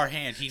Crowbar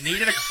hand. He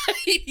needed a...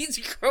 he needs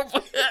a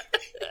crowbar.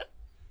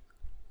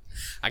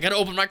 I gotta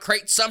open my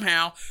crate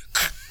somehow.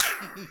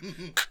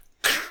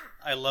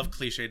 I love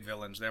cliched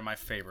villains. They're my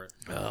favorite.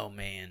 Oh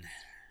man.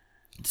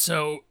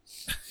 So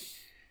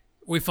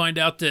we find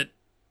out that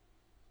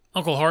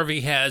Uncle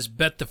Harvey has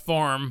bet the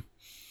farm,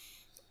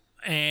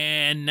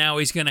 and now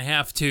he's going to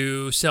have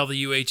to sell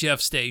the UHF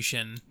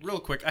station. Real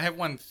quick, I have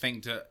one thing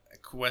to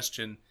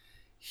question.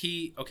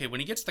 When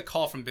he gets the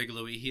call from Big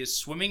Louie, he is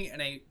swimming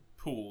in a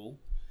pool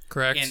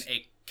Correct? in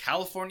a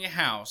California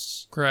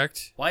house.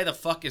 Correct. Why the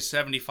fuck is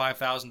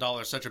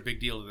 $75,000 such a big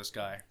deal to this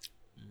guy?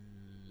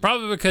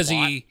 Probably because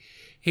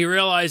he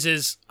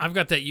realizes, I've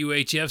got that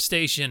UHF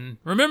station.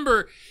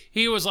 Remember,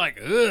 he was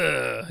like,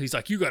 ugh. He's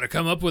like, you got to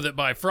come up with it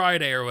by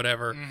Friday or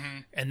whatever. Mm-hmm.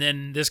 And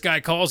then this guy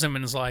calls him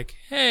and is like,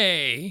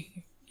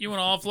 hey, you want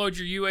to offload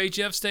your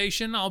UHF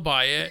station? I'll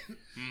buy it.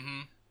 Mm-hmm.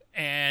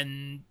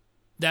 And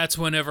that's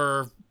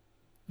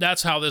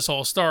how this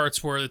all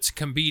starts, where it's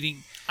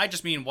competing. I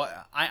just mean,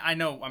 I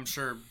know, I'm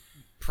sure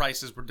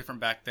prices were different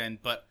back then,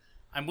 but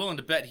I'm willing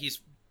to bet he's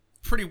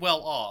pretty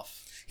well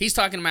off. He's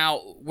talking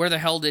about where the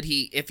hell did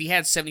if he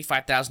had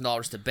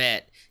 $75,000 to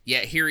bet,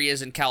 yet here he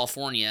is in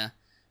California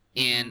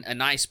in a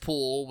nice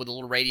pool with a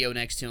little radio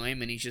next to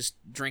him, and he's just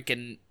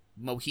drinking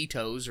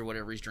mojitos or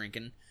whatever he's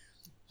drinking.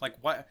 Like,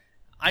 what?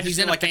 I just He's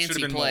feel in like a it should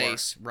fancy have been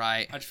place,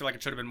 right? more. I just feel like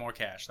it should have been more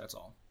cash, that's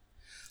all.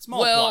 Small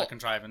Well, plot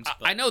contrivance.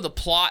 But I know the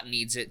plot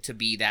needs it to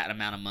be that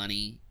amount of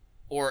money,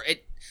 or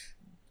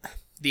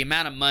the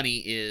amount of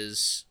money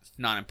is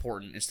not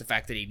important. It's the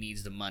fact that he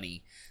needs the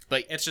money.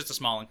 But it's just a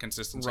small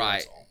inconsistency, right.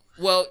 that's all.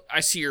 Well,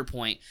 I see your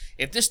point.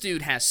 If this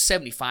dude has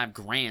 75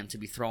 grand to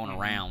be thrown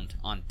around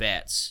on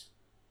bets,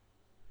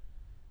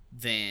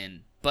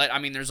 then... But, I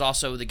mean, there's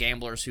also the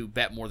gamblers who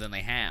bet more than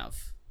they have.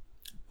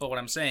 But what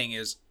I'm saying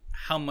is,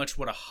 how much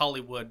would a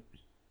Hollywood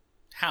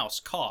house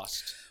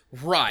cost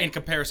Right. in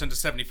comparison to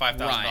 $75,000?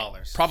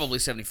 Right. Probably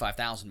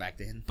 75,000 back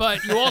then.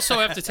 But you also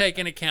have to take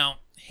into account,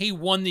 he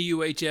won the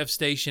UHF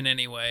station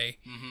anyway.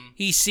 Mm-hmm.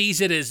 He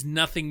sees it as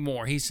nothing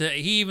more. He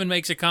even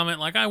makes a comment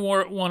like, I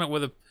won it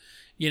with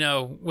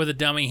a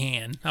dummy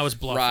hand. I was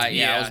bluffing. Right,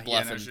 yeah, I was no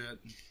bluffing. shit.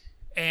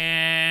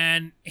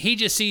 And he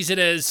just sees it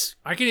as,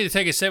 I can either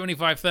take a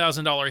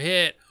 $75,000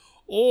 hit,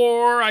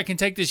 or I can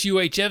take this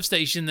UHF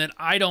station that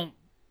I'm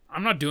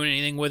not doing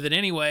anything with it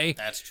anyway,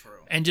 That's true.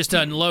 and just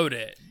unload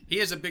it. He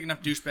is a big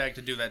enough douchebag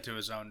to do that to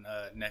his own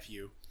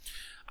nephew.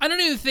 I don't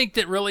even think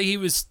that really he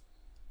was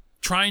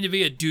trying to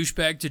be a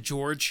douchebag to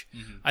George.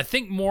 I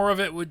think more of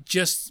it would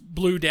just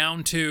blew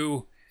down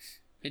to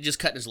It just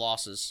cut his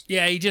losses.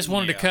 Yeah, he just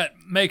wanted to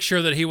make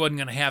sure that he wasn't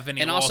going to have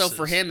any And losses. also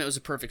for him, it was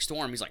a perfect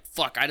storm. He's like,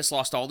 fuck, I just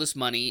lost all this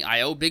money. I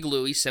owe Big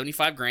Louie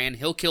 $75,000.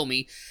 He'll kill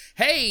me.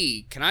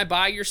 Hey, can I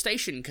buy your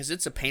station? Because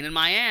it's a pain in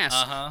my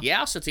ass. Yeah,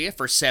 I'll sell to you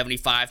for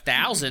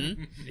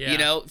 $75,000. Yeah. You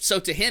know,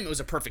 so to him, it was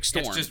a perfect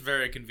storm. It's just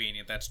very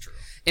convenient. That's true.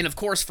 And of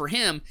course, for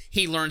him,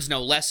 he learns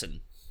no lesson.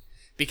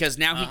 Because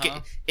now he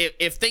can,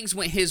 if things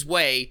went his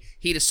way,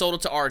 he'd have sold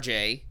it to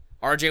RJ.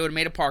 RJ would have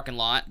made a parking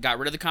lot, got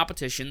rid of the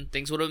competition,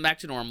 things would have been back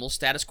to normal,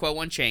 status quo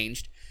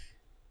unchanged.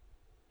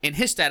 And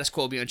his status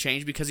quo would be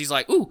unchanged because he's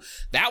like, ooh,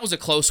 that was a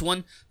close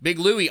one. Big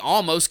Louie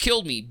almost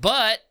killed me,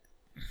 but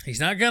he's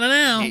not gonna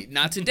now.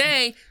 not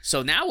today.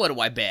 So now what do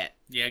I bet?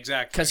 Yeah,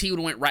 exactly. Because he would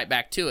have went right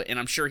back to it, and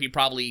I'm sure he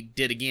probably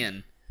did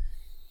again.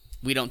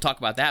 We don't talk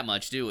about that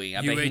much, do we?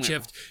 I bet he went,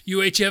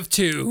 UHF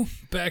 2,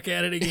 back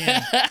at it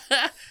again.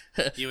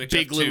 UHF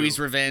Big 2, Louie's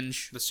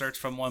revenge. The Search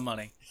for More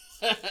Money.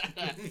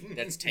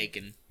 That's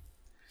taken.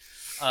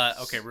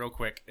 Okay, real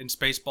quick. In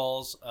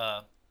Spaceballs,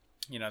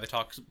 they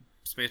talk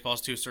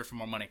Spaceballs 2, Search for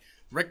More Money.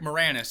 Rick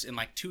Moranis in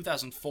like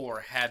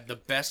 2004 had the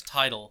best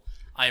title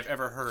I have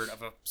ever heard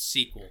of a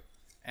sequel,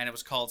 and it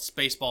was called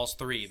Spaceballs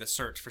 3, The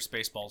Search for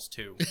Spaceballs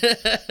 2.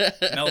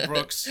 Mel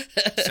Brooks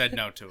said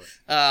no to it.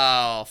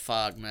 Oh,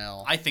 fuck,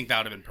 Mel. I think that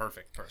would have been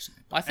perfect,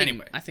 personally. But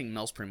I think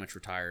Mel's pretty much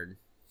retired.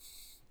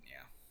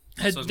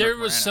 Yeah. So is There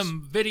Rick was Moranis.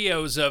 some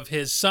videos of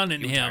his son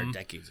and He retired him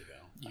decades ago.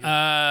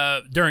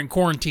 during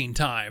quarantine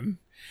time.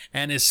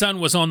 And his son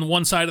was on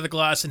one side of the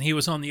glass and he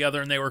was on the other,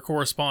 and they were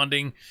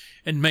corresponding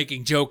and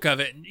making joke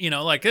of it. You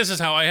know, like, this is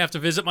how I have to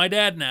visit my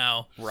dad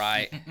now.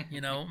 Right.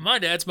 You know, my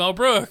dad's Mel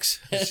Brooks.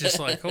 It's just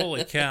like,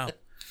 holy cow.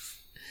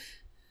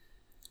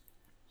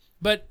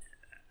 But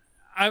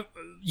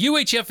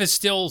UHF is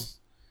still...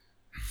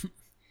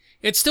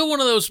 It's still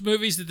one of those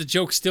movies that the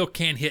jokes still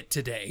can't hit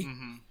today.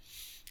 Mm-hmm.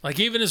 Like,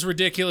 even as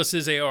ridiculous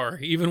as they are,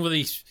 even with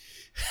these...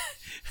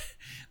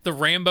 the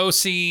Rambo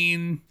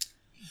scene...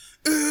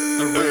 The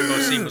Rambo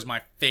scene was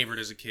my favorite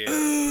as a kid,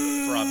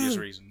 for obvious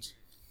reasons.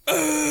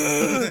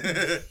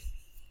 And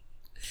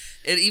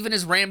even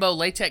his Rambo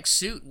latex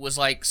suit was,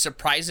 like,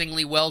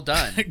 surprisingly well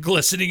done.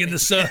 Glistening in the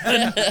sun.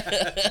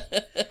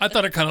 I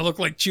thought it kind of looked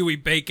like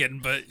chewy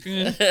bacon, but...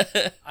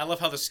 I love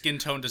how the skin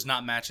tone does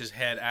not match his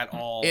head at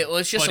all. It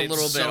was just but a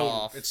little it's bit so,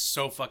 off. It's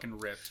so fucking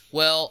ripped.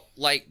 Well,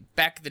 like,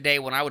 back in the day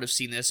when I would have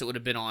seen this, it would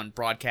have been on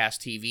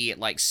broadcast TV at,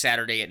 like,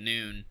 Saturday at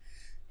noon.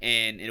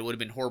 And it would have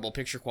been horrible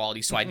picture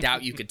quality, so I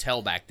doubt you could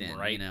tell back then,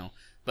 Right. you know.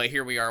 But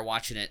here we are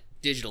watching it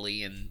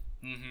digitally, and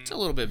it's a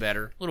little bit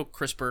better, a little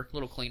crisper, a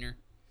little cleaner.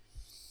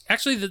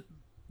 Actually,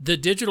 the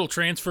digital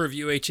transfer of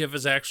UHF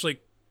is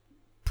actually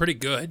pretty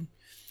good.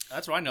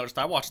 That's what I noticed.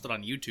 I watched it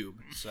on YouTube,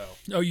 so...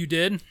 Oh, you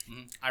did?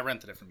 I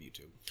rented it from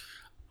YouTube.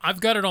 I've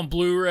got it on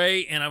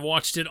Blu-ray, and I've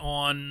got it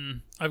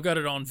on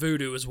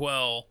Vudu as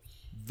well.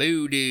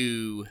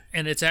 Voodoo.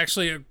 And it's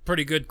actually a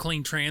pretty good,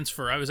 clean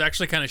transfer. I was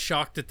actually kind of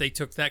shocked that they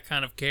took that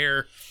kind of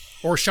care,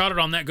 or shot it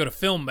on that good a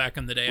film back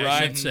in the day,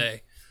 I should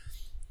say.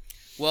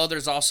 Well,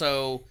 there's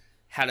also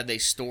how did they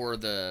store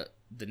the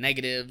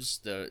negatives,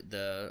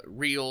 the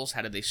reels?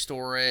 How did they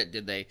store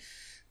it?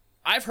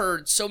 I've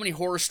heard so many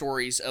horror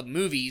stories of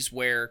movies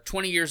where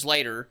 20 years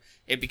later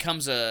it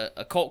becomes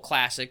a cult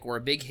classic or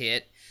a big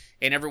hit,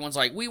 and everyone's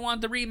like, we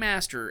want the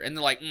remaster. And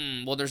they're like,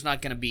 well, there's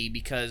not going to be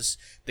because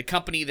the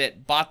company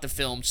that bought the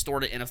film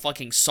stored it in a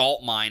fucking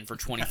salt mine for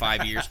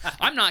 25 years.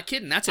 I'm not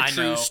kidding. That's a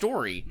true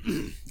story.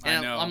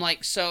 And know. I'm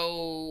like,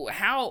 so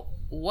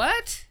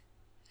what?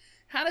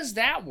 How does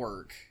that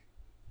work?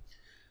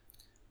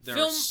 There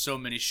are so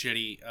many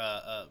shitty...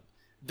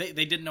 They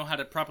didn't know how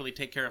to properly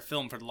take care of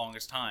film for the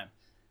longest time.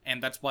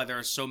 And that's why there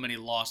are so many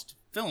lost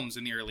films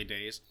in the early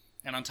days.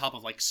 And on top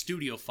of, like,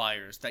 studio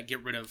fires that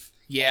get rid of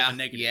all the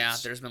negatives. Yeah,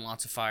 there's been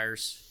lots of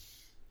fires.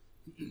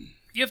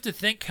 You have to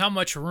think how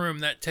much room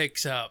that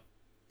takes up.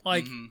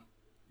 Like,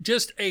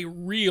 just a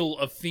reel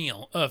of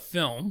film. A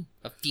film.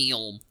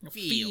 Film.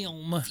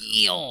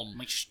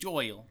 Like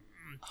Stoyle.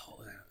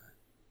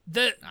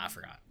 I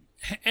forgot.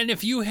 And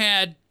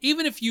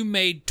even if you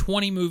made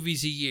 20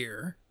 movies a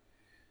year,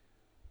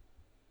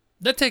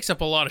 that takes up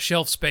a lot of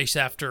shelf space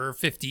after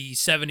 50,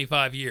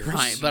 75 years.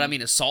 Right, but I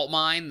mean, a salt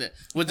mine?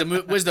 Was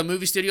the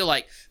movie studio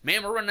like,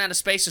 man, we're running out of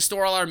space to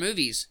store all our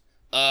movies?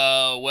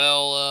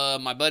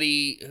 My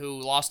buddy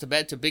who lost a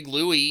bet to Big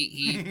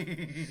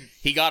Louie,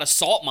 he got a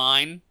salt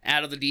mine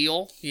out of the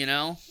deal, you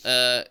know?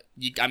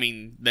 I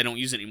mean, they don't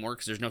use it anymore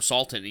because there's no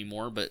salt in it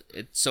anymore, but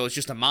so it's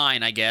just a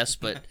mine, I guess,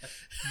 but...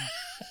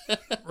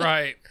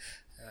 Right.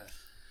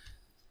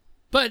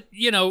 But,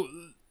 you know...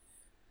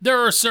 There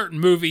are certain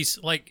movies,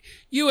 like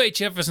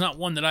UHF is not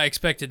one that I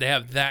expected to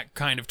have that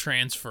kind of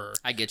transfer.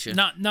 I get you.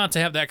 Not to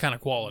have that kind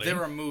of quality.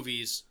 There are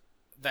movies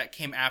that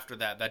came after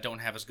that don't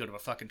have as good of a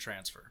fucking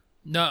transfer.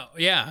 No,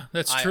 yeah,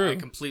 that's true. I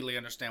completely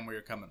understand where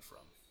you're coming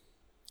from.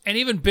 And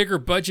even bigger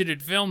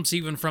budgeted films,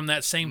 even from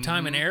that same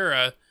time and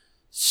era,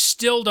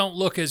 still don't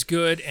look as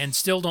good and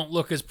still don't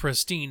look as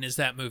pristine as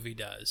that movie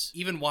does.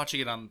 Even watching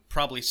it on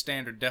probably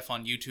standard def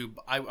on YouTube,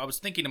 I was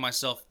thinking to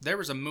myself, there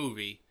was a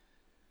movie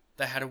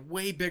that had a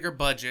way bigger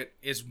budget,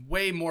 is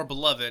way more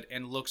beloved,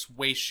 and looks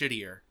way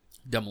shittier?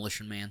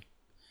 Demolition Man.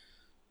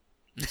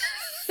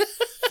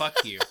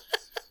 Fuck you.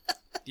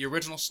 The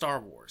original Star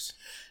Wars.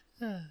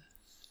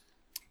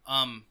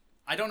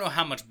 I don't know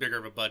how much bigger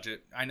of a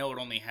budget. I know it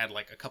only had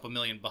like a couple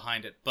million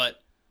behind it,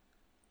 but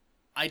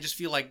I just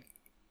feel like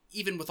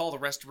even with all the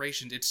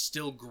restorations, it's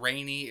still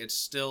grainy.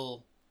 It's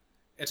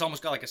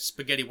almost got like a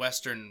spaghetti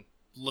western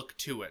look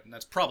to it, and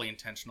that's probably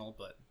intentional,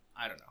 but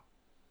I don't know.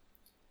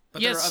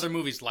 But there are other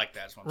movies like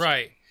that, is what I'm saying.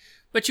 Right.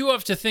 But you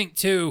have to think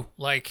too,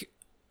 like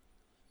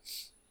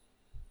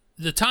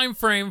the time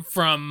frame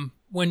from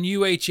when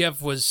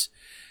UHF was,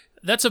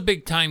 that's a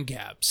big time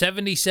gap.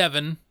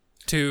 77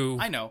 to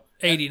I know.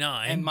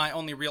 89. And my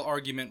only real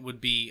argument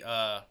would be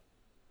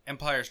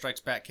Empire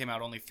Strikes Back came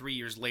out only 3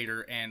 years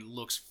later and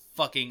looks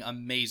fucking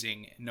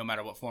amazing no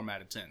matter what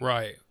format it's in.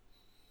 Right.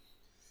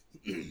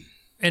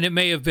 And it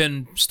may have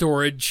been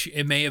storage.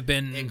 It may have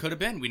been... It could have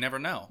been. We never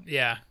know.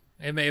 Yeah.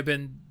 It may have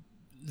been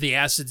the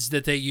acids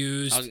that they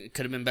used. It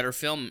could have been better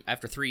film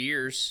after 3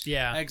 years.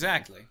 Yeah.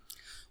 Exactly.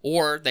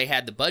 Or they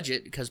had the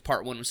budget because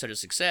part 1 was such a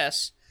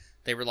success.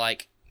 They were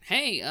like,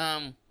 hey,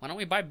 why don't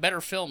we buy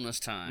better film this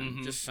time?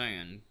 Mm-hmm. Just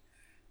saying.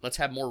 Let's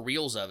have more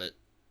reels of it.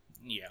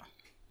 Yeah.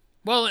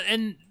 Well,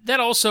 and that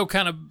also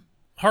kind of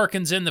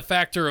harkens in the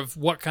factor of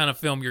what kind of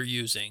film you're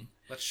using.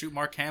 Let's shoot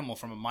Mark Hamill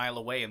from a mile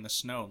away in the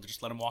snow.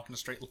 Just let him walk in a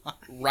straight line.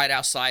 Right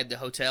outside the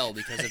hotel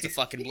because it's a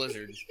fucking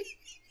blizzard.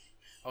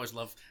 I always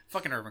love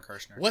fucking Irvin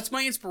Kershner. What's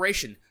my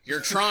inspiration? You're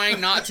trying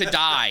not to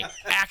die.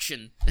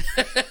 Action.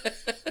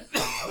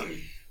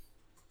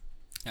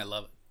 I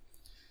love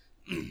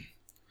it.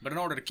 But in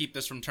order to keep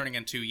this from turning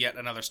into yet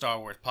another Star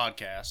Wars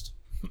podcast...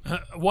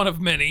 One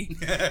of many.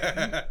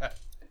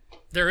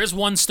 There is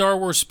one Star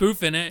Wars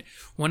spoof in it.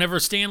 Whenever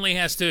Stanley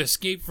has to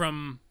escape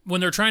from... When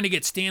they're trying to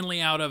get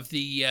Stanley out of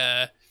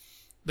the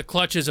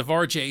clutches of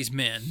RJ's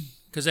men.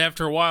 Because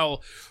after a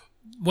while,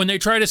 when they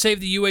try to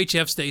save the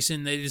UHF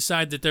station, they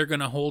decide that they're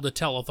going to hold a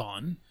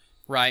telethon.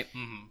 Right.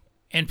 Mm-hmm.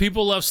 And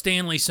people love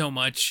Stanley so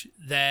much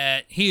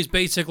that he is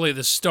basically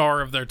the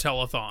star of their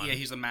telethon. Yeah,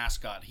 he's the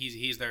mascot.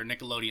 He's their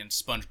Nickelodeon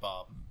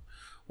SpongeBob.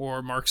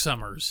 Or Mark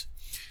Summers.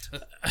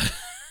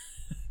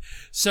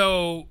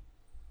 So,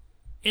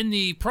 in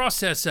the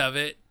process of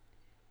it,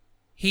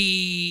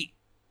 he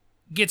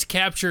gets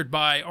captured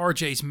by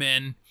RJ's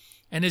men,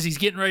 and as he's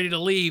getting ready to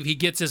leave, he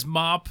gets his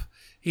mop.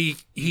 He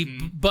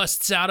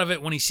busts out of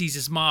it when he sees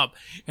his mop,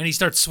 and he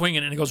starts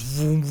swinging, and it goes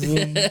vroom,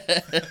 vroom.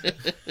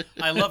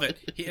 I love it.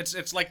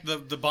 It's like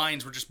the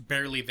binds were just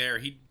barely there.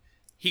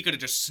 He could have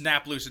just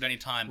snapped loose at any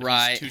time, but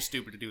Right. he's too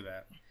stupid to do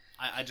that.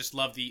 I just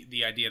love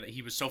the idea that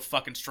he was so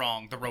fucking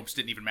strong, the ropes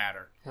didn't even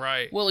matter.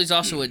 Right. Well, he's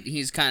also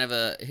he's kind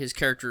of his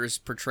character is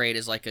portrayed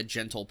as like a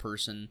gentle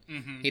person.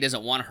 Mm-hmm. He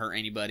doesn't want to hurt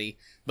anybody.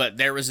 But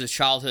there was his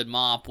childhood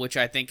mop, which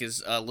I think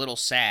is a little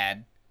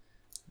sad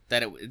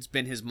that it's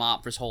been his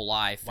mop for his whole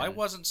life. Why and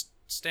wasn't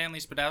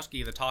Stanley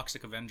Spadowski the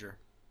Toxic Avenger?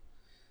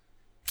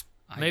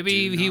 I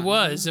Maybe do he not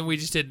was, know. and we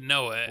just didn't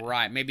know it.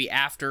 Right. Maybe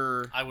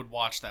after I would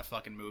watch that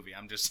fucking movie.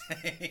 I'm just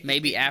saying.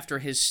 maybe after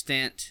his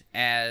stint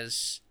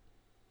as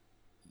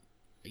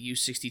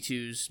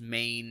U-62's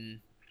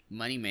main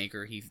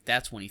moneymaker,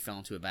 that's when he fell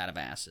into a vat of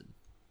acid.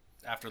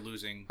 After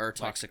losing Or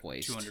toxic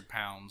waste. 200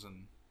 pounds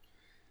and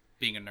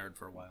being a nerd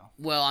for a while.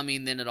 Well, I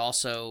mean, then it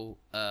also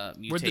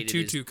mutated. Where'd the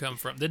tutu come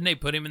from? Didn't they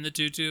put him in the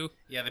tutu?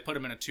 Yeah, they put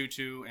him in a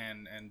tutu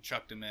and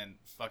chucked him in.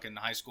 Fucking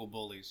high school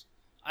bullies.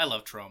 I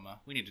love Trauma.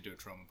 We need to do a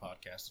Trauma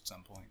podcast at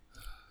some point.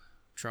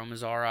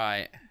 Trauma's all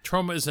right.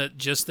 Trauma is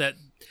just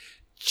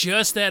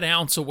that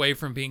ounce away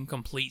from being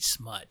complete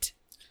smut.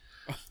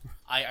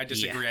 I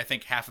disagree. I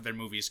think half of their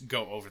movies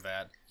go over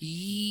that.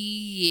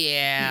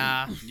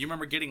 Yeah. You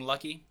remember Getting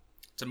Lucky?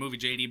 It's a movie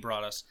JD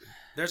brought us.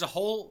 There's a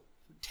whole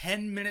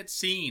 10-minute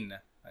scene,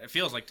 it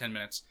feels like 10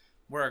 minutes,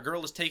 where a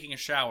girl is taking a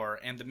shower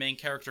and the main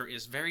character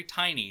is very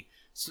tiny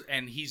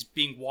and he's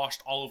being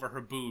washed all over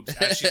her boobs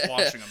as she's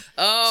washing him.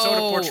 Oh. So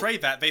to portray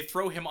that, they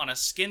throw him on a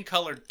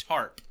skin-colored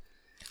tarp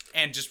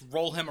and just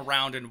roll him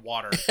around in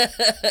water.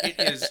 It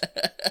is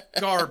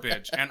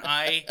garbage, and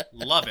I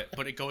love it,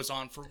 but it goes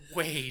on for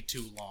way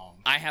too long.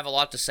 I have a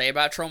lot to say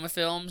about trauma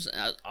films.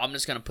 I'm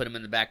just going to put them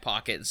in the back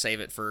pocket and save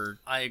it for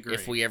I agree.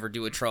 if we ever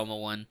do a trauma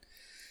one.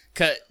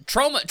 'Cause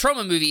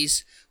trauma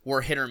movies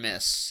were hit or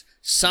miss.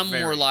 Some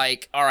Very. were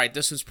like, all right,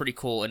 this was pretty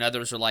cool, and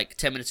others are like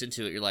 10 minutes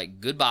into it, you're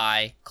like,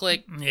 goodbye,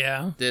 click,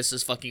 Yeah. this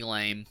is fucking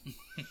lame.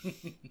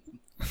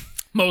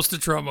 Most of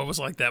Trauma was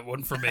like that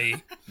one for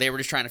me. They were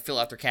just trying to fill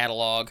out their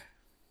catalog.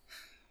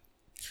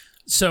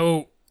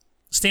 So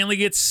Stanley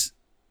gets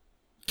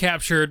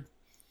captured.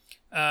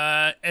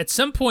 At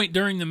some point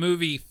during the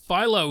movie,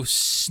 Philo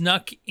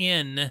snuck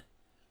in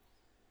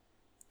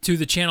to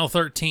the Channel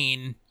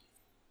 13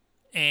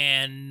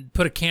 and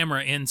put a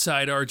camera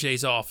inside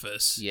RJ's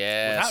office.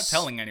 Yes. Without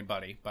telling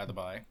anybody, by the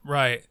by.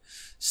 Right.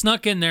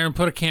 Snuck in there and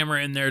put a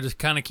camera in there to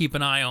kind of keep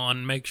an eye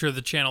on, make sure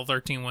the Channel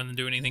 13 wouldn't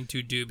do anything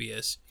too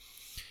dubious.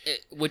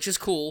 Which is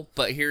cool,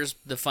 but here's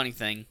the funny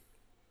thing.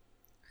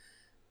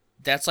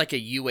 that's like a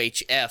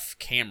UHF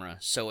camera,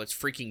 so it's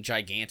freaking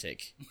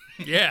gigantic.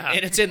 Yeah.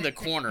 And it's in the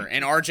corner,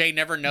 and RJ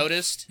never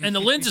noticed. And the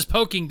lens is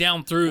poking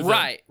down through.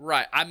 Right.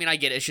 I mean, I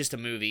get it. It's just a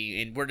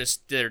movie, and we're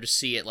just there to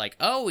see it like,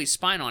 oh, he's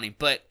spying on him.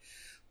 But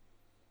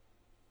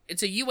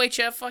it's a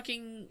UHF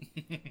fucking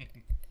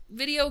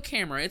video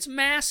camera. It's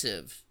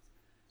massive.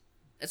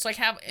 It's like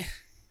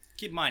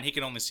Keep in mind, he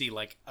can only see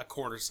like a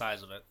quarter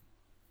size of it.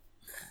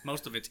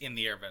 Most of it's in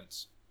the air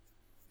vents.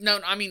 No,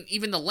 I mean,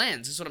 even the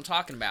lens is what I'm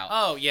talking about.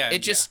 Oh, yeah. It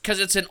just, because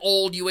it's an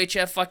old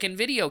UHF fucking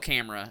video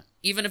camera.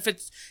 Even if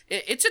it's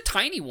a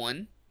tiny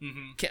one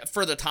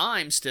for the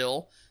time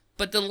still,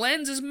 but the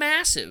lens is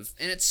massive,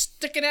 and it's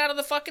sticking out of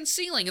the fucking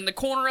ceiling in the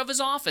corner of his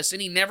office,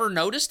 and he never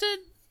noticed it?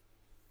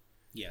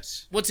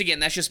 Yes. Once again,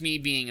 that's just me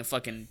being a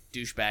fucking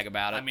douchebag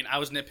about it. I mean, I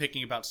was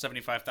nitpicking about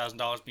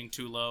 $75,000 being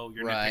too low.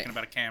 You're Right. nitpicking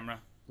about a camera.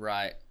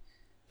 Right.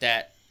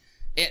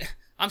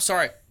 I'm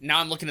sorry. Now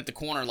I'm looking at the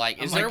corner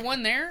like, is there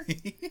one there?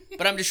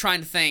 But I'm just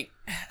trying to think.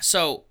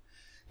 So,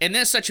 and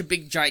then such a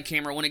big giant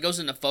camera, when it goes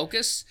into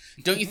focus,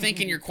 don't you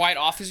think in your quiet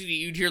office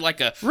you'd hear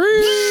like a...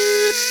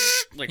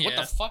 like, what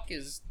the fuck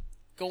is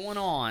going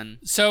on?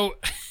 So,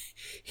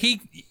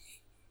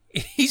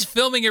 he's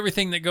filming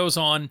everything that goes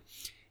on,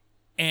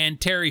 and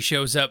Terry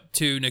shows up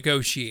to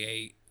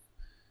negotiate.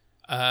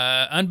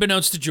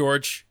 Unbeknownst to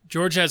George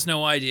has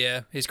no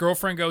idea. His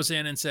girlfriend goes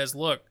in and says,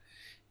 look,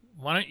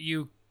 why don't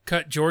you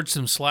cut George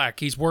some slack?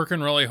 He's working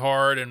really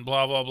hard and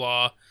blah, blah,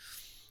 blah.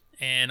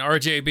 And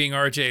RJ being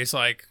RJ is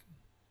like,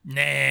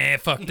 nah,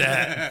 fuck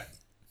that.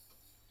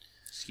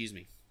 Excuse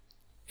me.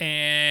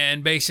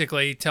 And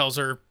basically tells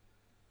her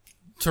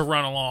to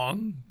run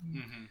along.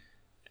 Mm-hmm.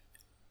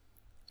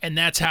 And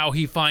that's how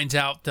he finds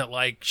out that,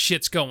 like,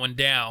 shit's going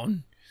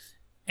down.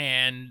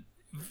 And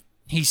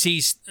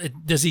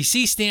does he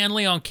see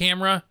Stanley on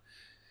camera?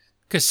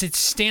 Because it's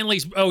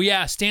Stanley's... Oh,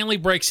 yeah, Stanley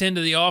breaks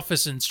into the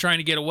office and is trying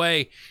to get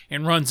away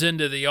and runs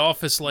into the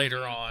office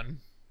later on.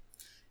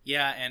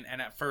 Yeah,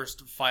 and at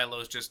first,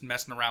 Philo's just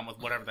messing around with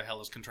whatever the hell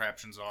his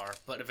contraptions are.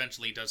 But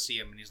eventually he does see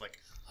him, and he's like,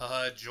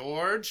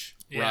 George?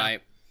 Yeah.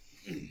 Right.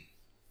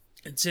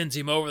 And sends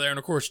him over there. And,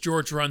 of course,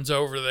 George runs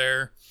over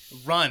there.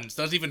 Runs.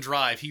 Doesn't even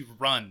drive. He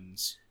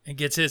runs. And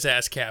gets his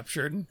ass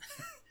captured.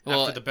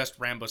 Well, after the best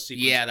Rambo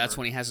sequence Yeah, ever. that's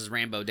when he has his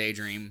Rambo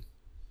daydream.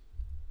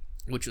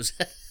 Which was...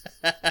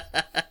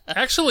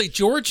 Actually,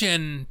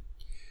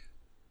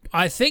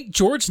 I think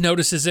George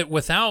notices it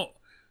without,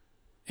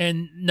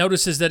 and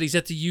notices that he's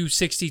at the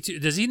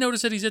U-62. Does he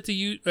notice that he's at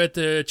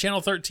the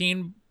Channel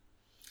 13?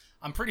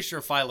 I'm pretty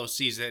sure Philo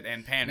sees it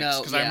and panics. No,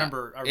 Because yeah. I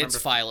remember It's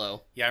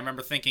Philo. Yeah, I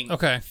remember thinking,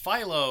 Okay.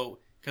 Philo,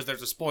 because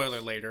there's a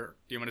spoiler later.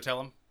 Do you want me to tell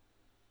him?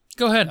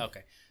 Go ahead.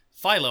 Okay.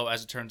 Philo,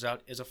 as it turns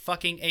out, is a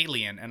fucking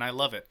alien, and I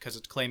love it because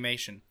it's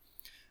claymation.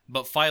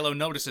 But Philo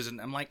notices it,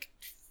 and I'm like,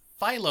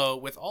 Philo,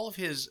 with all of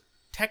his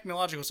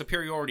technological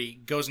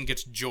superiority, goes and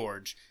gets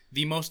George,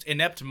 the most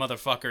inept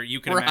motherfucker you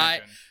can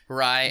imagine.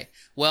 Right.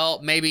 Well,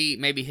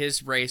 maybe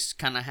his race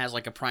kind of has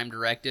like a prime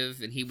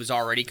directive, and he was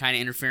already kind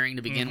of interfering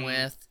to begin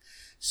with.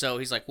 So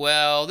he's like,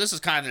 well, this is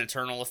kind of an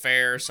eternal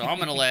affair, so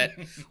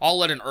I'll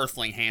let an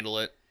Earthling handle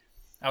it.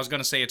 I was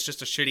going to say it's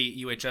just a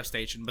shitty UHF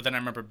station, but then I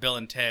remember Bill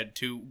and Ted,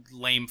 two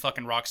lame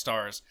fucking rock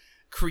stars,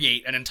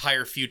 create an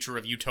entire future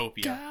of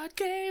utopia. God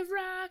gave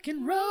rock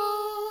and roll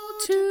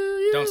to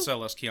you. Don't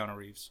sell us, Keanu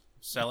Reeves.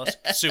 Sell us,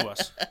 sue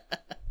us.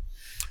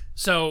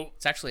 So,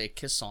 It's actually a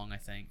Kiss song, I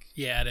think.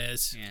 yeah, it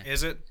is. Yeah.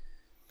 Is it?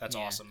 That's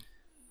Yeah. awesome.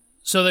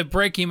 So they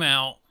break him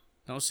out,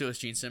 Don't sue us,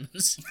 Gene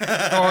Simmons.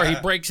 or he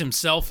breaks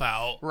himself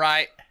out.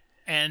 Right.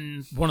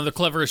 And one of the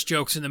cleverest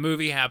jokes in the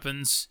movie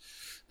happens.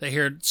 They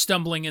hear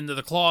stumbling into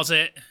the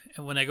closet,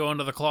 and when they go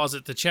into the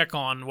closet to check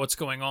on what's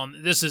going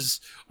on, this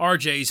is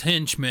RJ's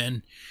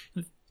henchmen.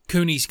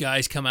 Cooney's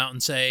guys come out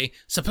and say,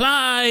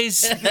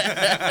 "Supplies!"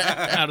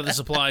 out of the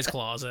supplies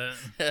closet.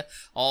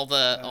 all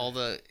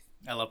the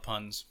I love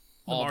puns.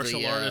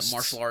 Martial artists.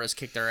 martial artists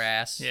kick their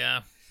ass.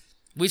 Yeah.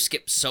 We've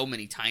skipped so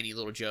many tiny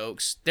little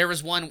jokes. There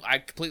was one I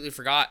completely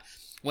forgot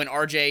when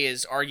RJ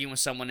is arguing with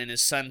someone and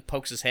his son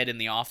pokes his head in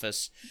the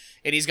office,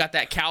 and he's got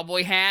that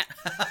cowboy hat.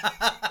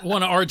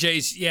 One of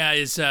RJ's,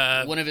 is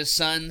One of his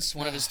sons,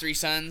 one of his three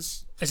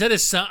sons. is that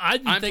his son?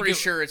 I'm pretty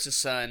sure it's his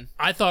son.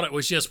 I thought it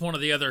was just one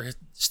of the other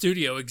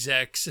studio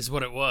execs, is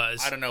what it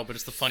was. I don't know, but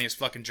it's the funniest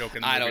fucking joke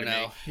in the movie. I don't to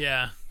know. me.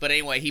 Yeah. But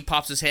anyway, he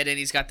pops his head in.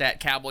 He's got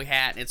that cowboy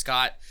hat, and it's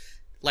got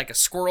like a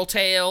squirrel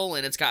tail,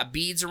 and it's got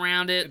beads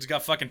around it. It's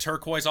got fucking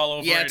turquoise all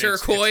over it. Yeah,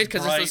 turquoise,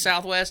 because it's the bright.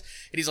 Southwest.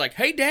 And he's like,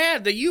 hey,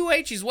 Dad, the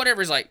UH is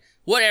whatever. He's like,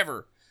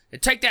 whatever.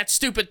 And take that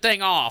stupid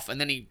thing off.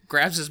 And then he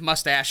grabs his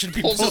mustache and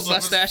pulls his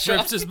mustache off.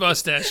 Rips his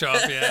mustache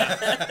off,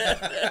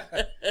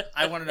 yeah.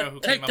 I want to know who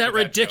came Take up that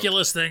with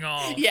ridiculous thing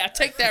off. Yeah,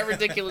 take that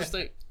ridiculous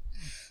thing.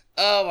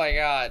 Oh, my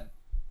God.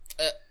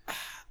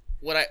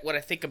 What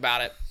I think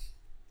about it,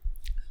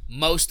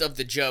 most of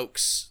the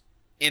jokes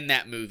in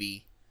that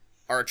movie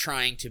are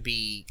trying to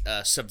be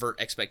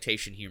subvert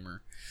expectation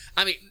humor.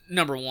 I mean,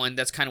 number one,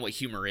 that's kind of what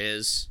humor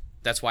is.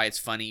 That's why it's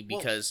funny,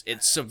 because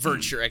it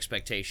subverts your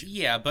expectation.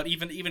 Yeah, but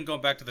even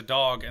going back to the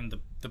dog and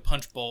the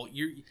punch bowl,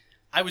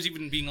 I was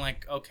even being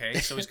like, okay,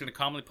 so he's gonna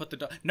calmly put the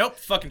dog. Nope,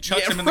 fucking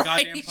chucks him in the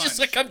goddamn He's punch. just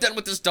like, I'm done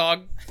with this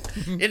dog.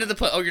 Into the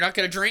put. Oh, you're not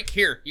gonna drink?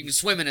 Here, you can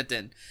swim in it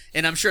then.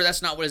 And I'm sure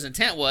that's not what his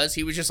intent was.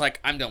 He was just like,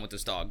 I'm done with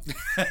this dog.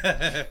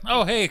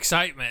 Oh, hey,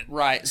 excitement.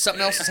 Right.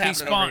 Something else is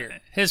happening over here.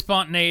 His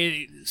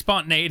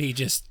spontaneity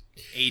just,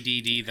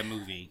 ADD the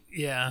movie.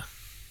 yeah.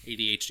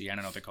 ADHD, I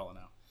don't know what they call it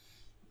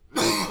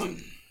now.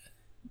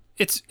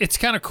 It's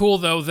kind of cool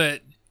though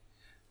that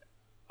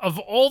of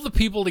all the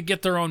people to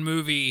get their own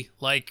movie,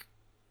 like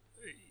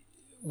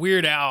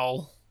Weird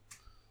Al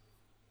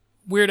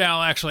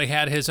actually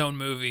had his own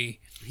movie.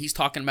 He's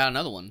talking about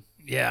another one.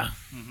 Yeah.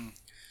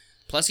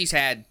 Plus, he's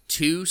had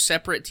 2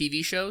 separate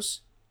TV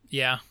shows.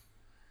 Yeah.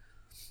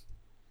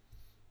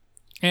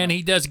 And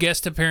he does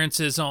guest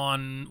appearances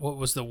on, what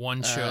was the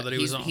one show that he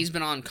was on? He's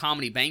been on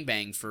Comedy Bang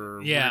Bang for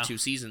 1 or 2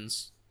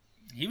 seasons.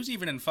 He was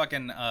even in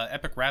fucking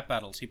Epic Rap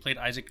Battles. He played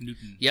Isaac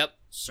Newton. Yep.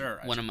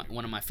 Sir. One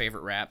of my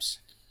favorite raps.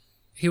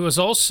 He was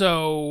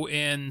also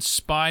in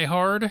Spy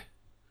Hard.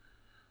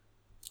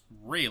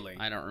 Really?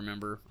 I don't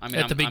remember. I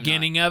mean, At the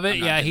beginning of it, I'm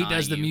not yeah, he denying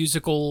does the you.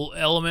 musical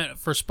element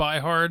for Spy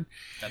Hard,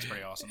 That's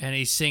pretty awesome. and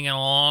he's singing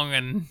along,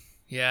 and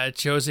yeah, it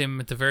shows him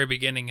at the very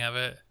beginning of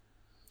it.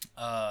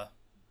 Fuck,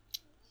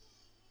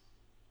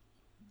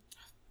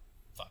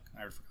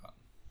 I already forgot.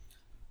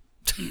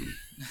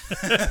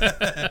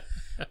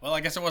 Well,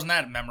 I guess it wasn't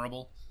that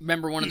memorable.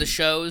 Remember one of the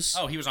shows?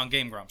 Oh, he was on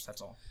Game Grumps,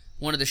 that's all.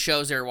 One of the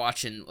shows they were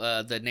watching,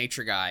 the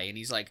nature guy, and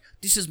he's like,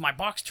 "This is my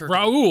box turtle."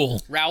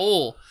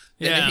 Raul.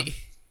 And Yeah. then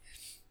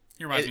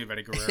He reminds me of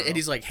Eddie Guerrero. and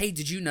he's like, "Hey,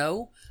 did you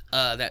know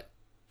that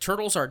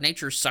turtles are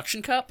nature's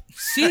suction cup?"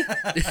 See?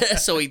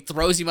 So he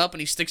throws him up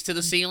and he sticks to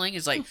the ceiling.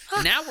 He's like,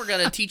 "Now we're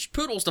gonna teach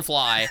poodles to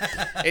fly."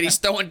 And he's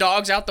throwing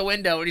dogs out the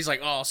window. And he's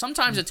like, "Oh,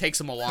 sometimes it takes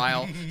them a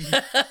while."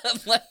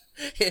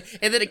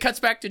 And then it cuts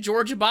back to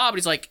George and Bob. And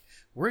he's like,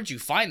 "Where'd you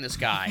find this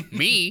guy?"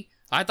 "Me?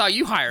 I thought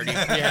you hired him."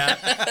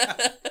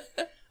 Yeah.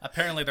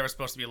 Apparently there was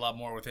supposed to be a lot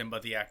more with him,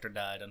 but the actor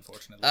died,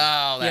 unfortunately.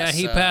 Oh, that Yeah,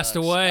 he sucks. passed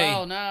away.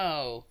 Oh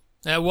no,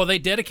 Well, they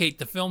dedicate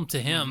the film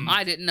to him.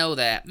 I didn't know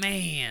that.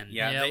 Man.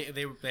 yeah, Yep.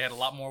 they had a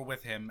lot more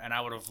with him, and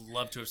I would have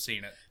loved to have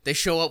seen it. They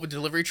show up with the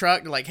delivery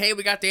truck. They're like, "Hey,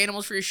 we got the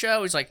animals for your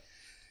show." He's like,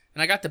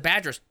 "And I got the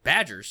badgers."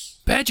 Badgers?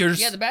 Badgers?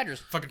 Yeah, the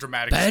badgers. Fucking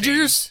dramatic.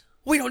 Badgers?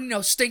 We don't need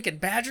no stinking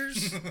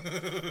badgers.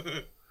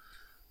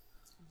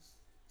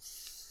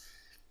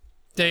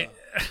 They,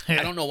 I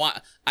don't know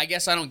why. I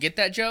guess I don't get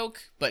that joke,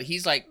 but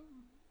he's like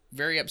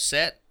very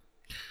upset.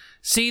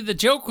 See, the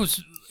joke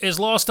is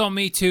lost on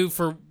me too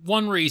for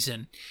one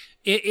reason.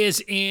 It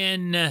is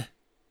in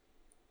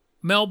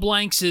Mel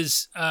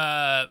Blanc's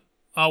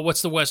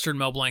what's the western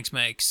Mel Blanc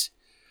makes?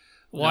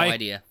 Why? No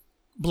idea.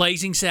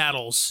 Blazing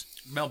Saddles.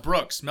 Mel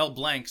Brooks. Mel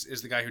Blanc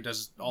is the guy who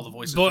does all the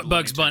voices for the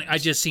Bugs Looney Bunny. I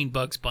Tunes. just seen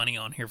Bugs Bunny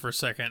on here for a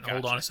second.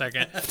 Hold Gotcha. on a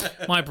second.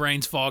 My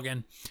brain's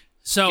fogging.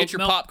 So Get your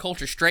pop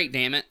culture straight,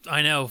 damn it.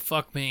 I know,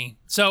 fuck me.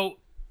 So,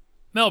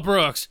 Mel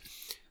Brooks,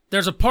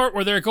 there's a part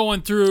where they're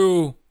going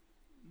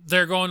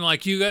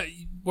like,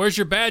 where's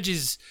your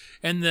badges?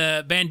 And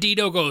the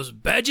bandito goes,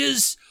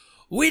 badges?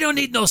 We don't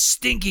need no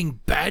stinking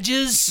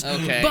badges.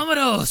 Okay.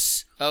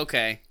 Vámonos.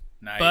 Okay.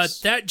 Nice. But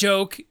that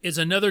joke is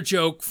another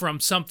joke from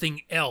something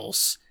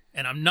else,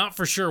 and I'm not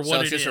for sure what So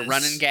it it's is. just a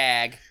running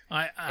gag,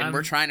 and and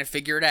we're trying to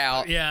figure it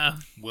out. Yeah.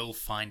 We'll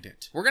find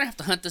it. We're going to have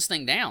to hunt this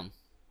thing down.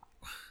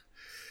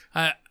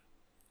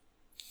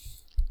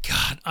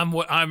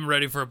 I'm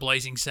ready for a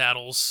Blazing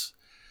Saddles,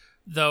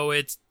 though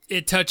it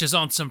touches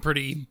on some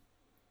pretty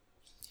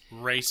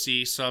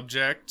Racy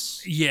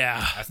subjects.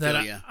 yeah I feel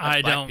that ya.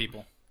 I Black don't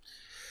people.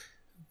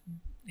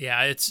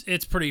 yeah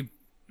it's pretty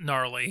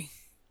gnarly,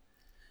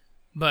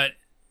 but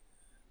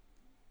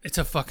it's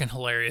a fucking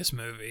hilarious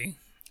movie.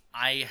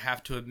 I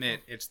have to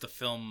admit, it's the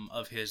film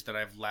of his that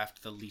I've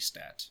laughed the least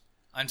at.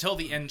 Until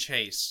the end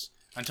chase,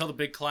 until the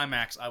big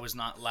climax, I was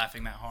not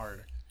laughing that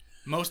hard.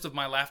 Most of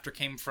my laughter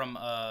came from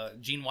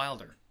Gene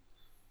Wilder,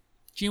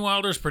 Gene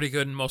Wilder's pretty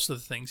good in most of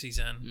the things he's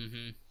in.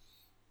 Mm-hmm.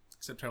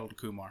 except Harold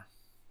Kumar.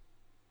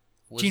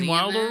 Gene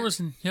Wilder was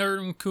in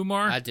Harold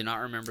Kumar. I do not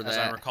remember As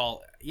that. I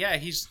recall, yeah,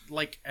 he's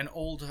like an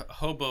old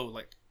hobo.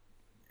 Like,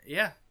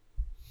 yeah,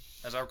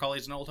 as I recall,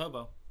 he's an old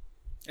hobo.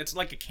 It's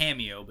like a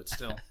cameo, but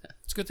still.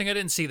 It's a good thing I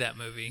didn't see that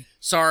movie.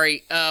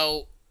 Sorry.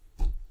 Oh,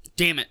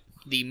 damn it.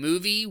 The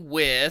movie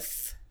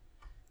with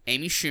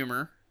Amy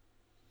Schumer,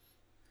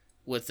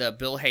 with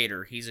Bill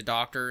Hader. He's a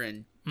doctor,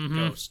 and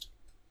Ghost.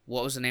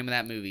 what was the name of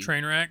that movie?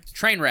 Trainwreck.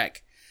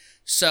 Trainwreck.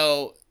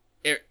 So,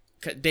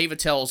 Dave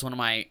Attell is one of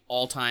my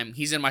all-time...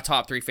 He's in my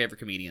top 3 favorite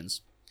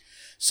comedians.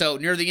 So,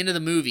 near the end of the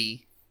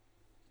movie,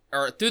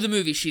 or through the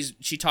movie,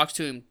 she talks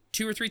to him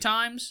 2 or 3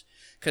 times,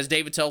 because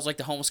Dave Attell's like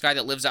the homeless guy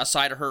that lives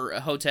outside of her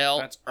hotel.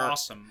 That's or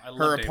awesome. I love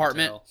her Dave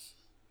apartment. Attell.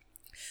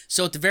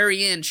 So at the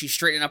very end, she's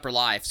straightening up her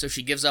life. So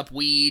she gives up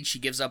weed, she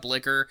gives up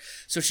liquor.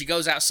 So she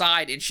goes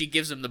outside and she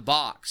gives him the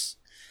box.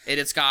 And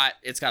it's got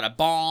a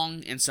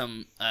bong and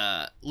some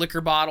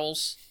liquor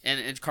bottles and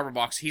a cardboard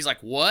box. He's like,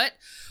 "What?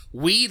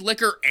 Weed,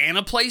 liquor, and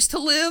a place to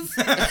live?"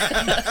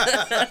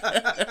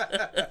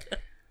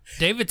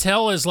 Dave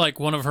Attell is like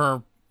one of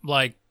her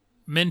like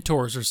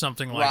mentors or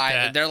something like right.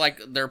 that. They're like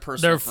their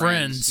personal They're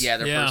friends. Yeah,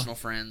 they're Yeah. personal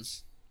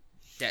friends.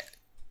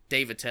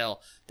 Dave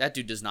Attell, that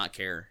dude does not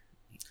care.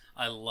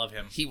 I love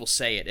him. He will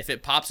say it. If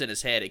it pops in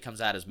his head, it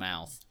comes out his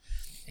mouth.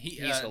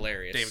 He's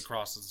hilarious. David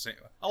Cross is the same.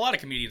 A lot of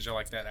comedians are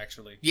like that,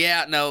 actually.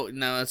 Yeah, no,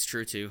 that's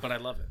true too. But I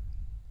love it.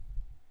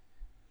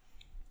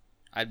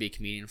 I'd be a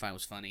comedian if I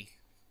was funny.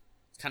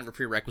 It's kind of a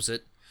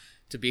prerequisite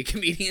to be a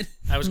comedian.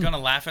 I was gonna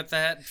laugh at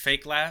that,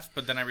 fake laugh,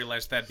 but then I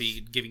realized that'd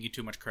be giving you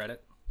too much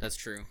credit. That's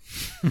true.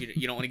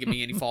 You don't want to give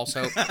me any false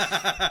hope.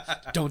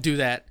 Don't do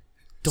that.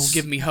 Don't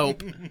give me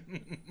hope.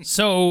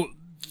 So,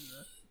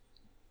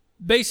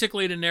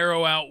 basically, to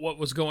narrow out what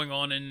was going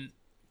on in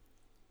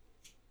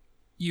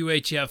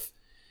UHF,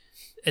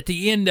 at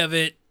the end of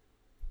it,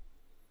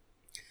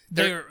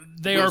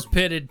 they are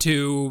pitted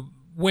to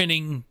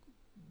winning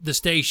the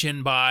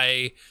station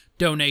by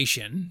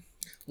donation.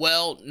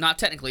 Well, not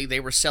technically. They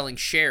were selling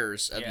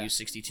shares of Yeah.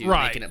 U62,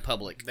 Right. making it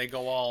public. They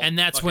go all, And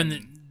that's fucking-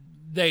 when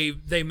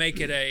they make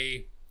it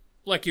a,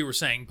 like you were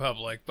saying,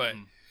 public, but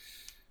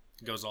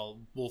goes all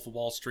Wolf of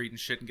Wall Street and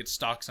shit and gets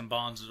stocks and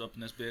bonds up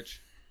in this bitch.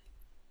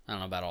 I don't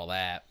know about all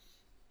that.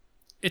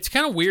 it's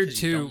kind of weird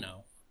 'Cause you don't too.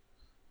 know.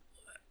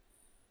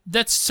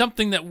 That's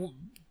something that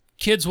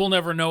kids will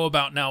never know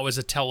about now is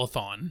a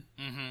telethon.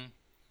 Mm-hmm.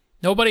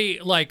 Nobody,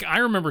 like, I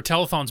remember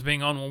telethons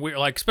being on when we were,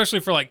 like, especially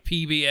for, like,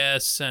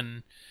 PBS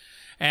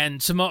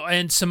and some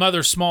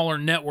other smaller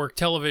network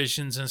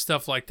televisions and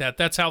stuff like that.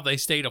 That's how they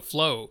stayed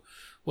afloat,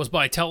 was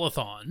by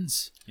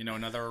telethons. You know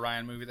another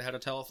Orion movie that had a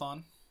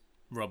telethon?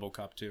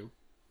 RoboCop 2.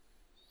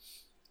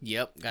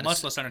 Yep.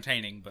 Much less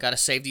entertaining, but Gotta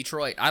save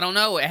Detroit. I don't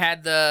know. It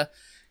had the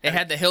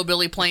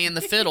hillbilly playing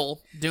the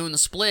fiddle, doing the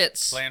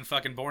splits. playing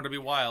fucking Born to Be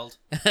Wild.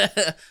 He He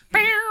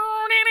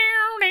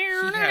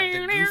had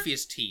the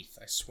goofiest teeth,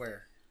 I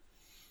swear.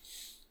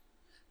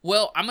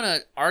 Well, I'm going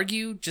to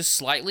argue just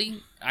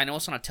slightly. I know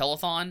it's on a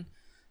telethon,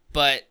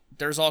 but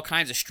there's all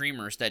kinds of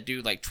streamers that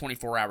do like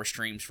 24-hour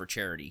streams for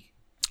charity.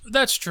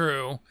 That's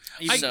true.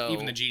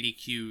 Even the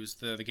GDQs,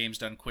 the Games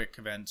Done Quick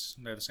events,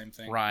 they're the same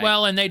thing. Right.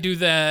 Well, and they do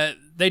that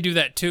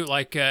too.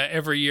 Like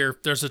every year,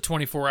 there's a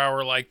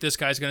 24-hour. Like, this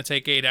guy's going to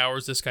take 8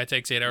 hours. This guy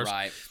takes 8 hours.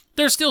 Right.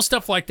 There's still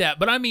stuff like that.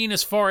 But I mean,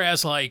 as far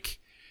as like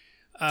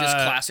Just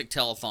classic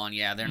telethon.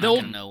 Yeah, they're not the going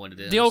old- to know what it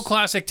is. the old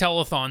classic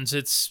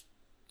telethons,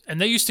 and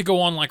they used to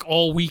go on like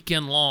all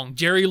weekend long.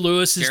 Jerry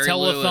Lewis's Jerry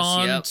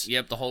telethons. Lewis,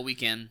 yep, the whole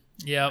weekend.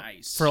 Yep.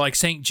 Nice. For like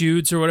St.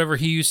 Jude's or whatever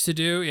he used to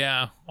do.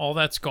 Yeah. All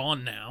that's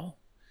gone now.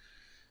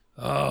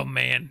 Oh,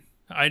 man.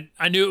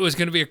 I knew it was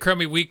going to be a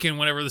crummy weekend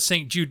whenever the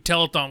St. Jude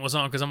telethon was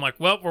on because I'm like,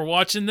 well, we're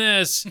watching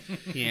this.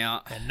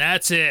 Yeah. And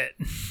that's it.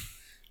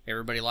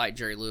 Everybody liked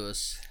Jerry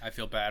Lewis. I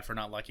feel bad for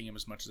not liking him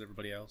as much as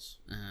everybody else.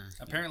 Uh,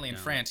 Apparently in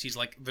France, he's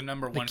like the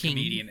number one king.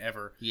 comedian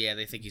ever. yeah,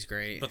 they think he's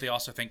great. But they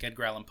also think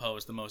Edgar Allan Poe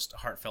is the most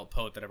heartfelt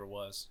poet that ever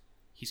was.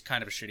 He's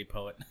kind of a shitty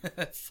poet.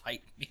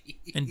 Fight me.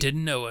 And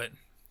didn't know it.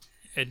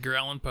 Edgar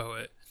Allan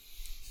Poe.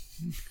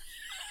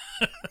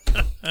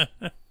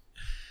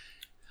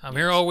 I'm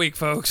here all week,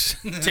 folks.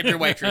 Tip your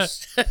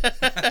waitress.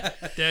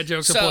 Dad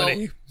jokes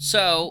aplenty.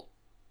 So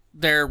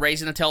they're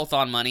raising the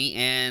telethon money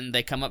and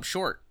they come up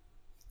short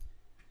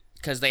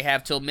because they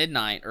have till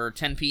midnight or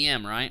 10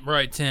 p.m. Right?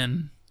 Right,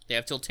 10. They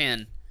have till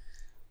 10.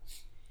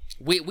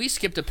 We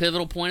skipped a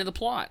pivotal point of the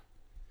plot.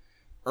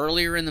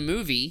 Earlier in the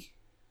movie,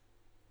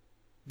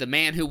 the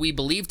man who we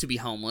believe to be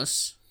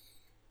homeless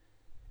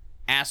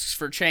asks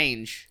for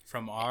change,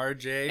 From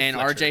R.J. and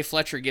Fletcher. R.J.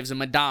 Fletcher gives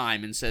him a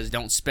dime and says,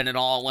 "Don't spend it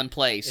all in one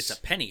place." It's a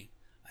penny.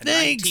 A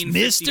Thanks,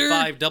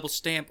 1955 double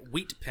stamp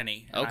wheat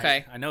penny. And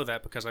Okay. I know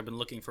that because I've been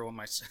looking for one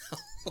myself.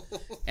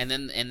 and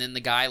then the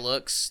guy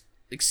looks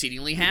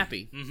exceedingly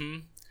happy. Mm-hmm.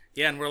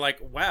 Yeah, and we're like,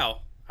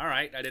 wow, all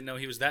right. I didn't know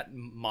he was that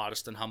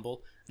modest and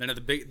humble. And then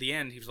at the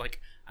end, he was like,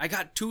 I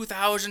got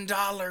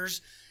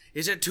 $2,000.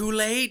 Is it too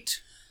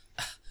late?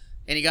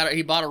 And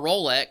he bought a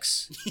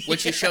Rolex,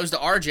 which he shows to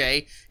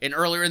RJ. And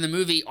earlier in the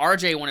movie,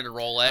 RJ wanted a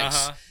Rolex,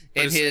 Uh-huh.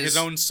 and But his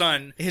own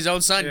son. his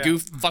own son Yeah.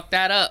 fucked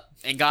that up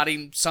and got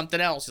him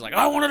something else. He's like,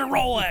 I wanted a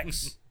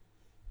Rolex.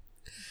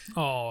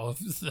 Oh,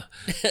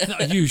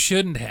 you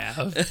shouldn't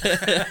have.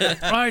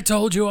 I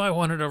told you I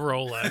wanted a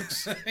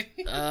Rolex.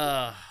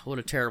 What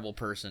a terrible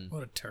person.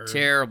 What a turd.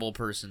 Terrible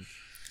person.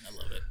 I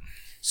love it.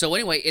 So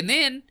anyway, and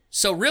then,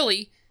 so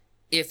really,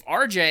 if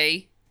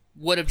RJ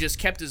would have just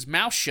kept his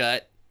mouth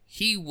shut,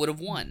 he would have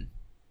won.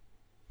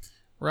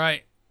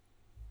 Right.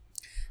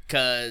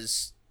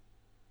 Because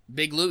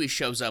Big Louie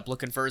shows up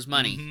looking for his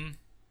money. Mm-hmm.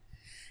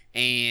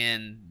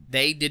 And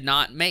they did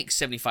not make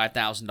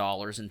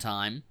 $75,000 in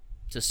time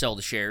to sell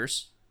the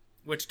shares.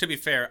 Which, to be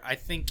fair, I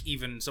think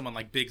even someone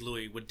like Big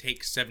Louie would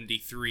take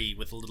 73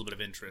 with a little bit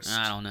of interest.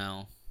 I don't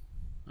know.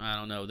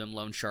 Them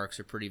loan sharks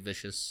are pretty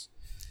vicious.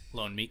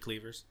 Lone meat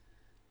cleavers.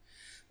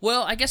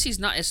 Well, I guess it's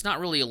not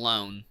really a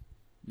loan.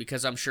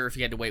 Because I'm sure if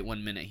he had to wait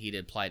 1 minute, he'd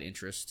applied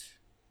interest.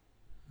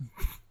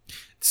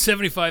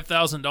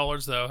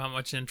 $75,000 though. How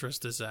much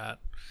interest is that?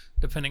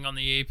 Depending on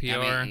the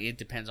APR. I mean, it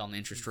depends on the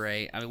interest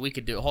rate. I mean, we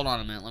could do. Hold on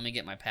a minute. Let me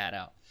get my pad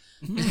out.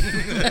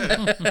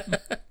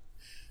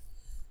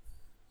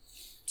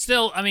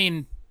 Still, I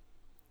mean,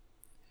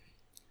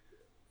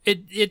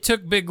 it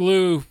took Big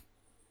Lou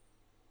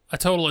a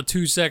total of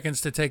 2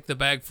 seconds to take the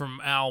bag from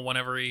Al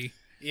whenever he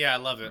Yeah, I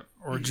love it.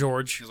 or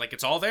George. He's like,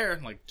 it's all there.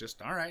 I'm like,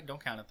 just all right, don't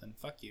count it then.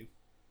 Fuck you.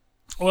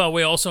 Well,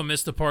 we also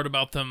missed the part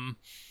about them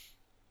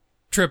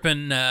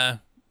tripping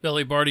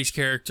Billy Barty's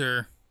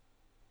character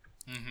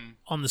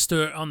on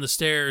the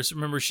stairs.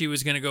 Remember, she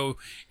was going to go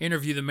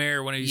interview the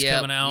mayor when he was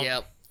coming out.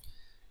 Yep.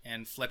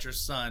 And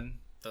Fletcher's son,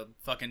 the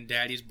fucking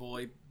daddy's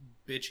boy,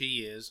 bitch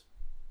he is.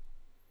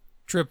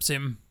 Trips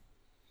him.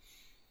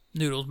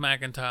 Noodles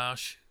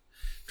McIntosh.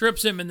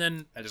 Trips him, and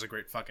then That is a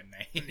great fucking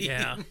name.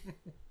 yeah.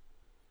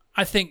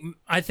 I think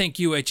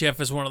UHF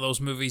is one of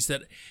those movies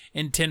that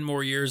in 10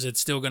 more years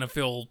it's still going to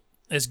feel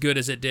as good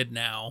as it did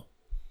now.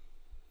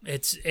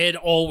 It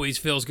always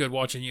feels good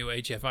watching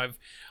UHF.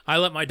 I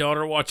let my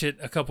daughter watch it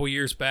a couple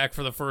years back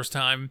for the first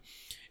time,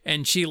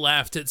 and she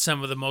laughed at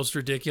some of the most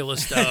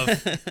ridiculous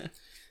stuff.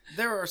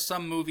 There are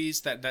some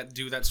movies that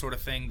do that sort of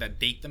thing, that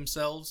date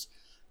themselves,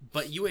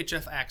 but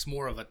UHF acts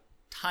more of a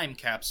time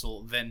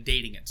capsule than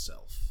dating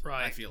itself.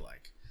 Right. I feel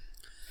like.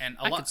 And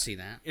I could see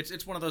that.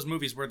 It's one of those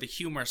movies where the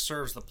humor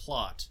serves the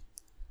plot.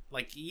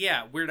 Like,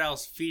 yeah, Weird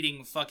Al's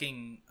feeding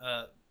fucking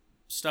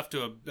stuff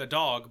to a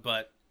dog,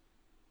 but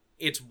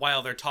it's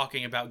while they're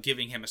talking about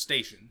giving him a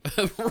station.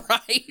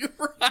 right.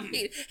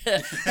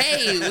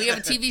 Hey, we have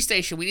a TV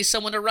station. We need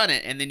someone to run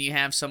it. And then you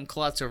have some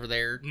klutz over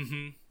there.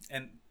 Mm-hmm.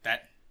 And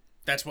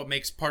that's what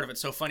makes part of it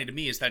so funny to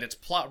me, is that it's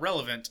plot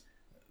relevant,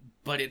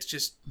 but it's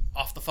just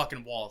off the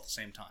fucking wall at the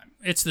same time.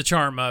 It's the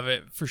charm of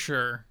it, for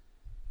sure.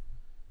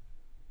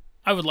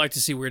 I would like to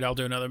see Weird Al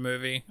do another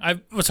movie.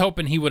 I was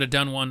hoping he would have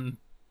done one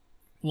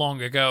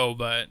long ago,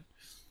 but...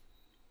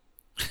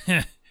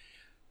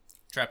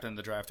 Trapped in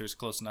the Drive-Thru is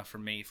close enough for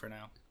me for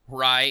now.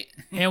 Right.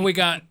 And we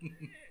got...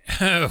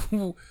 I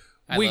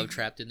love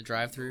Trapped in the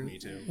Drive-Thru. Me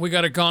too. We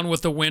got a Gone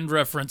with the Wind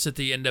reference at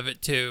the end of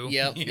it, too.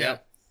 Yep. Yeah.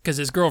 Yep. Because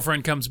his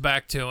girlfriend comes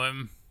back to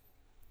him,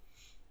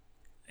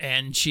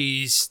 and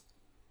she's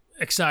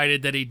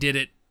excited that he did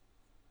it.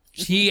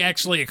 He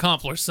actually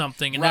accomplished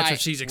something, and that's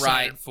what she's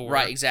excited for.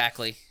 Right.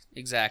 Exactly.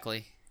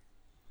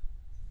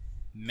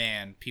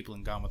 Man, people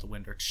in Gone with the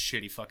Wind are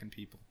shitty fucking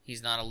people.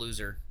 He's not a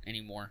loser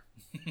anymore.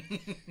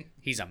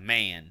 He's a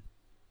man.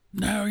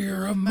 Now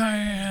you're a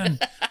man.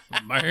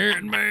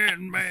 man.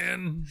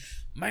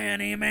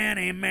 Manny,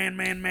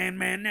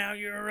 man. Now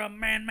you're a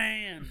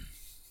man.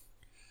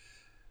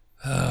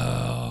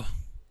 Oh.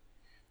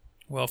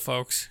 Well,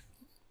 folks,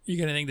 you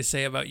got anything to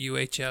say about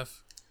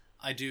UHF?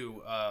 I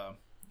do.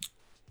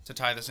 To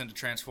tie this into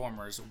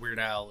Transformers, Weird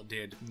Al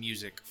did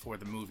music for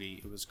the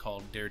movie. It was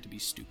called Dare to be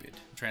Stupid.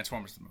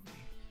 Transformers the movie.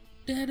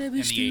 Dare to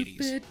be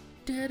stupid.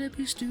 Dare to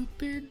be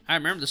stupid. I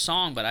remember the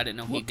song, but I didn't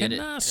know he did it.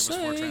 I It was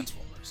for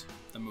Transformers,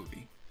 the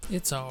movie.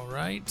 It's all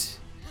right.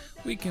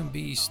 We can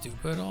be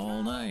stupid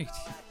all night.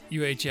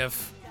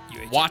 UHF.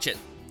 Watch it.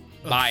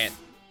 Buy it.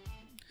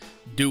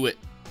 Do it.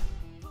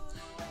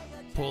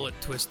 Pull it,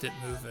 twist it,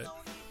 move it.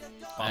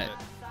 Bop it.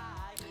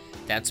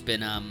 That's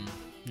been,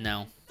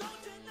 no.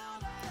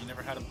 You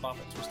never had a bop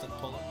it, twist it,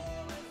 pull it?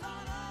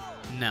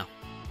 No.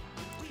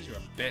 Because you're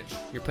a bitch.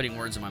 You're putting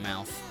words in my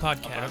mouth. I'll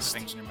put other Podcast.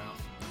 things in your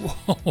mouth.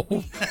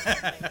 Whoa.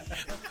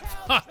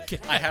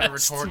 Podcast. I had a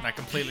retort and I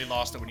completely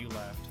lost it when you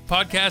laughed.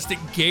 Podcast at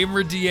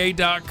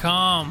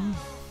GamerDA.com.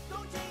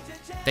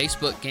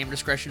 Facebook, game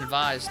discretion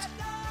advised.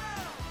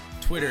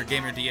 Twitter,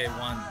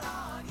 GamerDA1.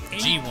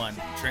 G1.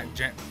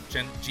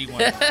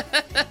 G1.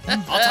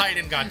 I'll tie it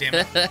in,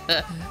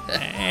 goddammit.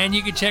 And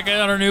you can check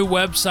out our new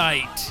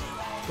website.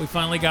 We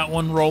finally got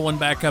one rolling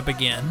back up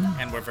again.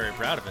 And we're very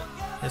proud of it.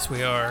 Yes,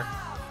 we are.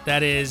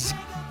 That is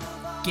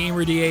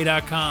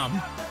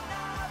GamerDA.com.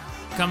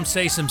 Come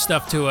say some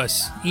stuff to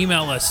us.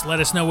 Email us. Let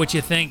us know what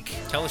you think.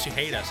 Tell us you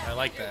hate us. I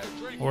like that.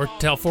 Or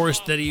tell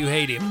Forrest that you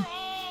hate him.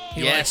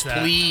 He likes Yes, that.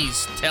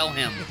 please tell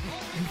him.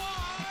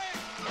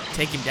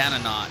 Take him down a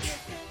notch.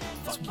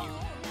 Fuck you.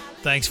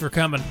 Thanks for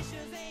coming.